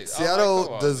shit.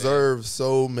 Seattle deserves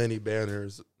so many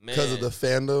banners because of the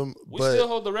fandom. We still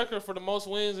hold the record for the most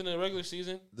wins in the regular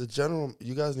season.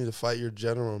 You guys need to fight your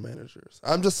general managers.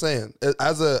 I'm just saying,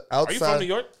 as a outside. Are you from New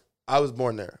York? I was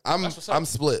born there. I'm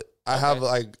split. I have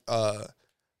I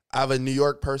have a New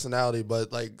York personality,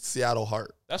 but like Seattle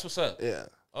heart. That's what's up. Yeah.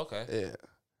 Okay. Yeah.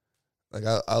 Like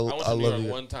I went to New love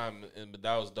York one time, but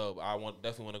that was dope.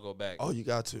 Definitely want to go back. Oh, you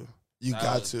got to.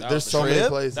 There's so many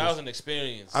places. That was an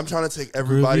experience. I'm trying to take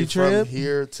everybody from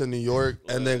here to New York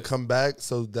and then come back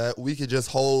so that we could just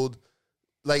hold.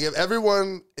 Like if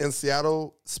everyone in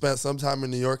Seattle spent some time in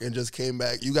New York and just came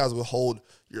back, you guys would hold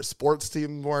your sports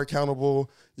team more accountable.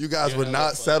 You guys would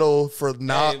not settle for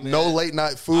no late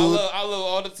night food. I love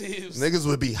all the teams. Niggas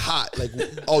would be hot. Like,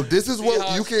 this is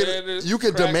what you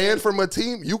could demand from a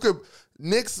team. You could.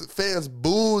 Knicks fans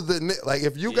boo the Knicks. Like,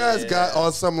 if you guys got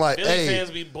on some like, Philly fans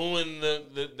be booing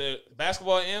the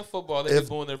basketball and football. They be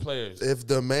booing their players. If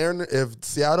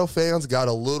Seattle fans got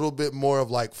a little bit more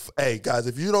of like, hey guys,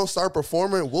 if you don't start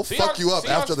performing, we'll fuck you up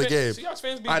after the game. Seahawks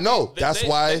fans I know. That's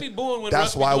why we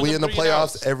in the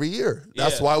playoffs every year.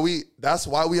 That's why we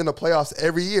in the playoffs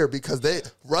every year because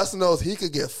Russ knows he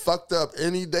could get fucked up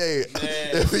any day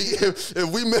if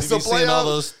we miss a playoff. All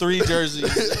those 3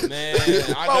 jerseys, man.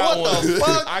 I got one.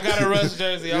 Fuck? I got a Russ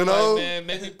jersey. I'm like, man,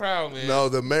 make me proud, man. No,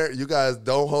 you guys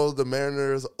don't hold the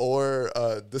Mariners or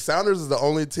the Sounders is the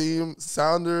only team.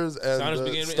 Sounders and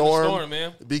the Storm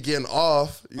man. be getting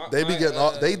off. They be getting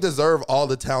off. They deserve all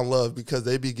the town love because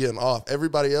they be getting off.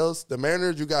 Everybody else, the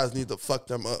Mariners, you guys need to fuck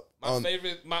them up.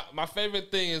 My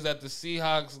favorite thing is that the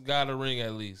Seahawks got a ring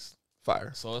at least.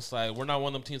 Fire. So it's like we're not one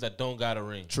of them teams that don't got a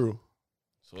ring. True.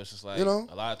 So it's just like a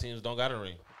lot of teams don't got a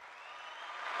ring.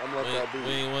 We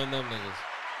ain't one of them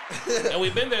niggas. And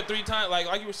we've been there 3 times.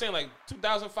 Like you were saying, like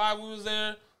 2005 we was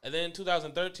there, and then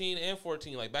 2013 and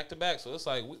 14, like back to back. So it's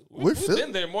like we've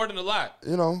been there more than a lot.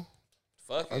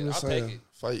 Fuck it, I'll take it.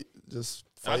 Fight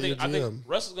I think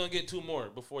Russ is gonna get 2 more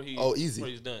before he's done.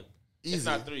 Easy. It's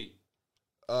not 3.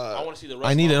 I want to see the Russ.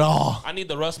 I need it all. I need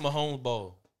the Russ Mahomes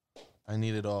Bowl. I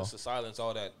need it all. Just to silence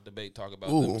all that debate talk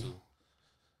about them too.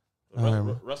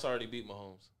 Russ already beat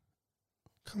Mahomes.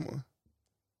 Come on.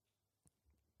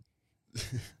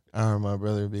 All right, my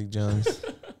brother, Big Jones.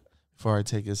 Before I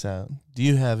take us out, do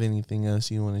you have anything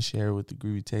else you want to share with the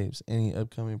Groovy Tapes? Any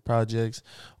upcoming projects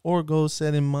or goals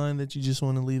set in mind that you just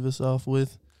want to leave us off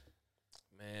with?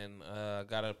 Man, I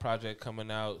got a project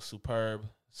coming out, Superb,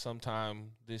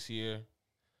 sometime this year.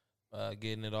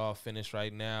 Getting it all finished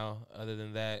right now. Other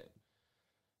than that,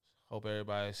 hope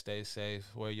everybody stays safe.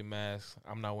 Wear your mask.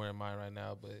 I'm not wearing mine right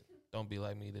now, but don't be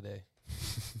like me today.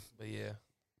 But yeah,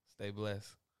 stay blessed.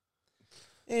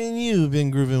 And you've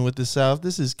been grooving with the South.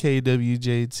 This is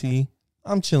KWJT.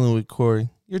 I'm chilling with Corey.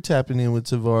 You're tapping in with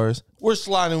Tavares. We're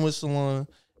sliding with Solana.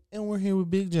 And we're here with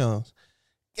Big Jones.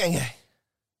 Gang, gang.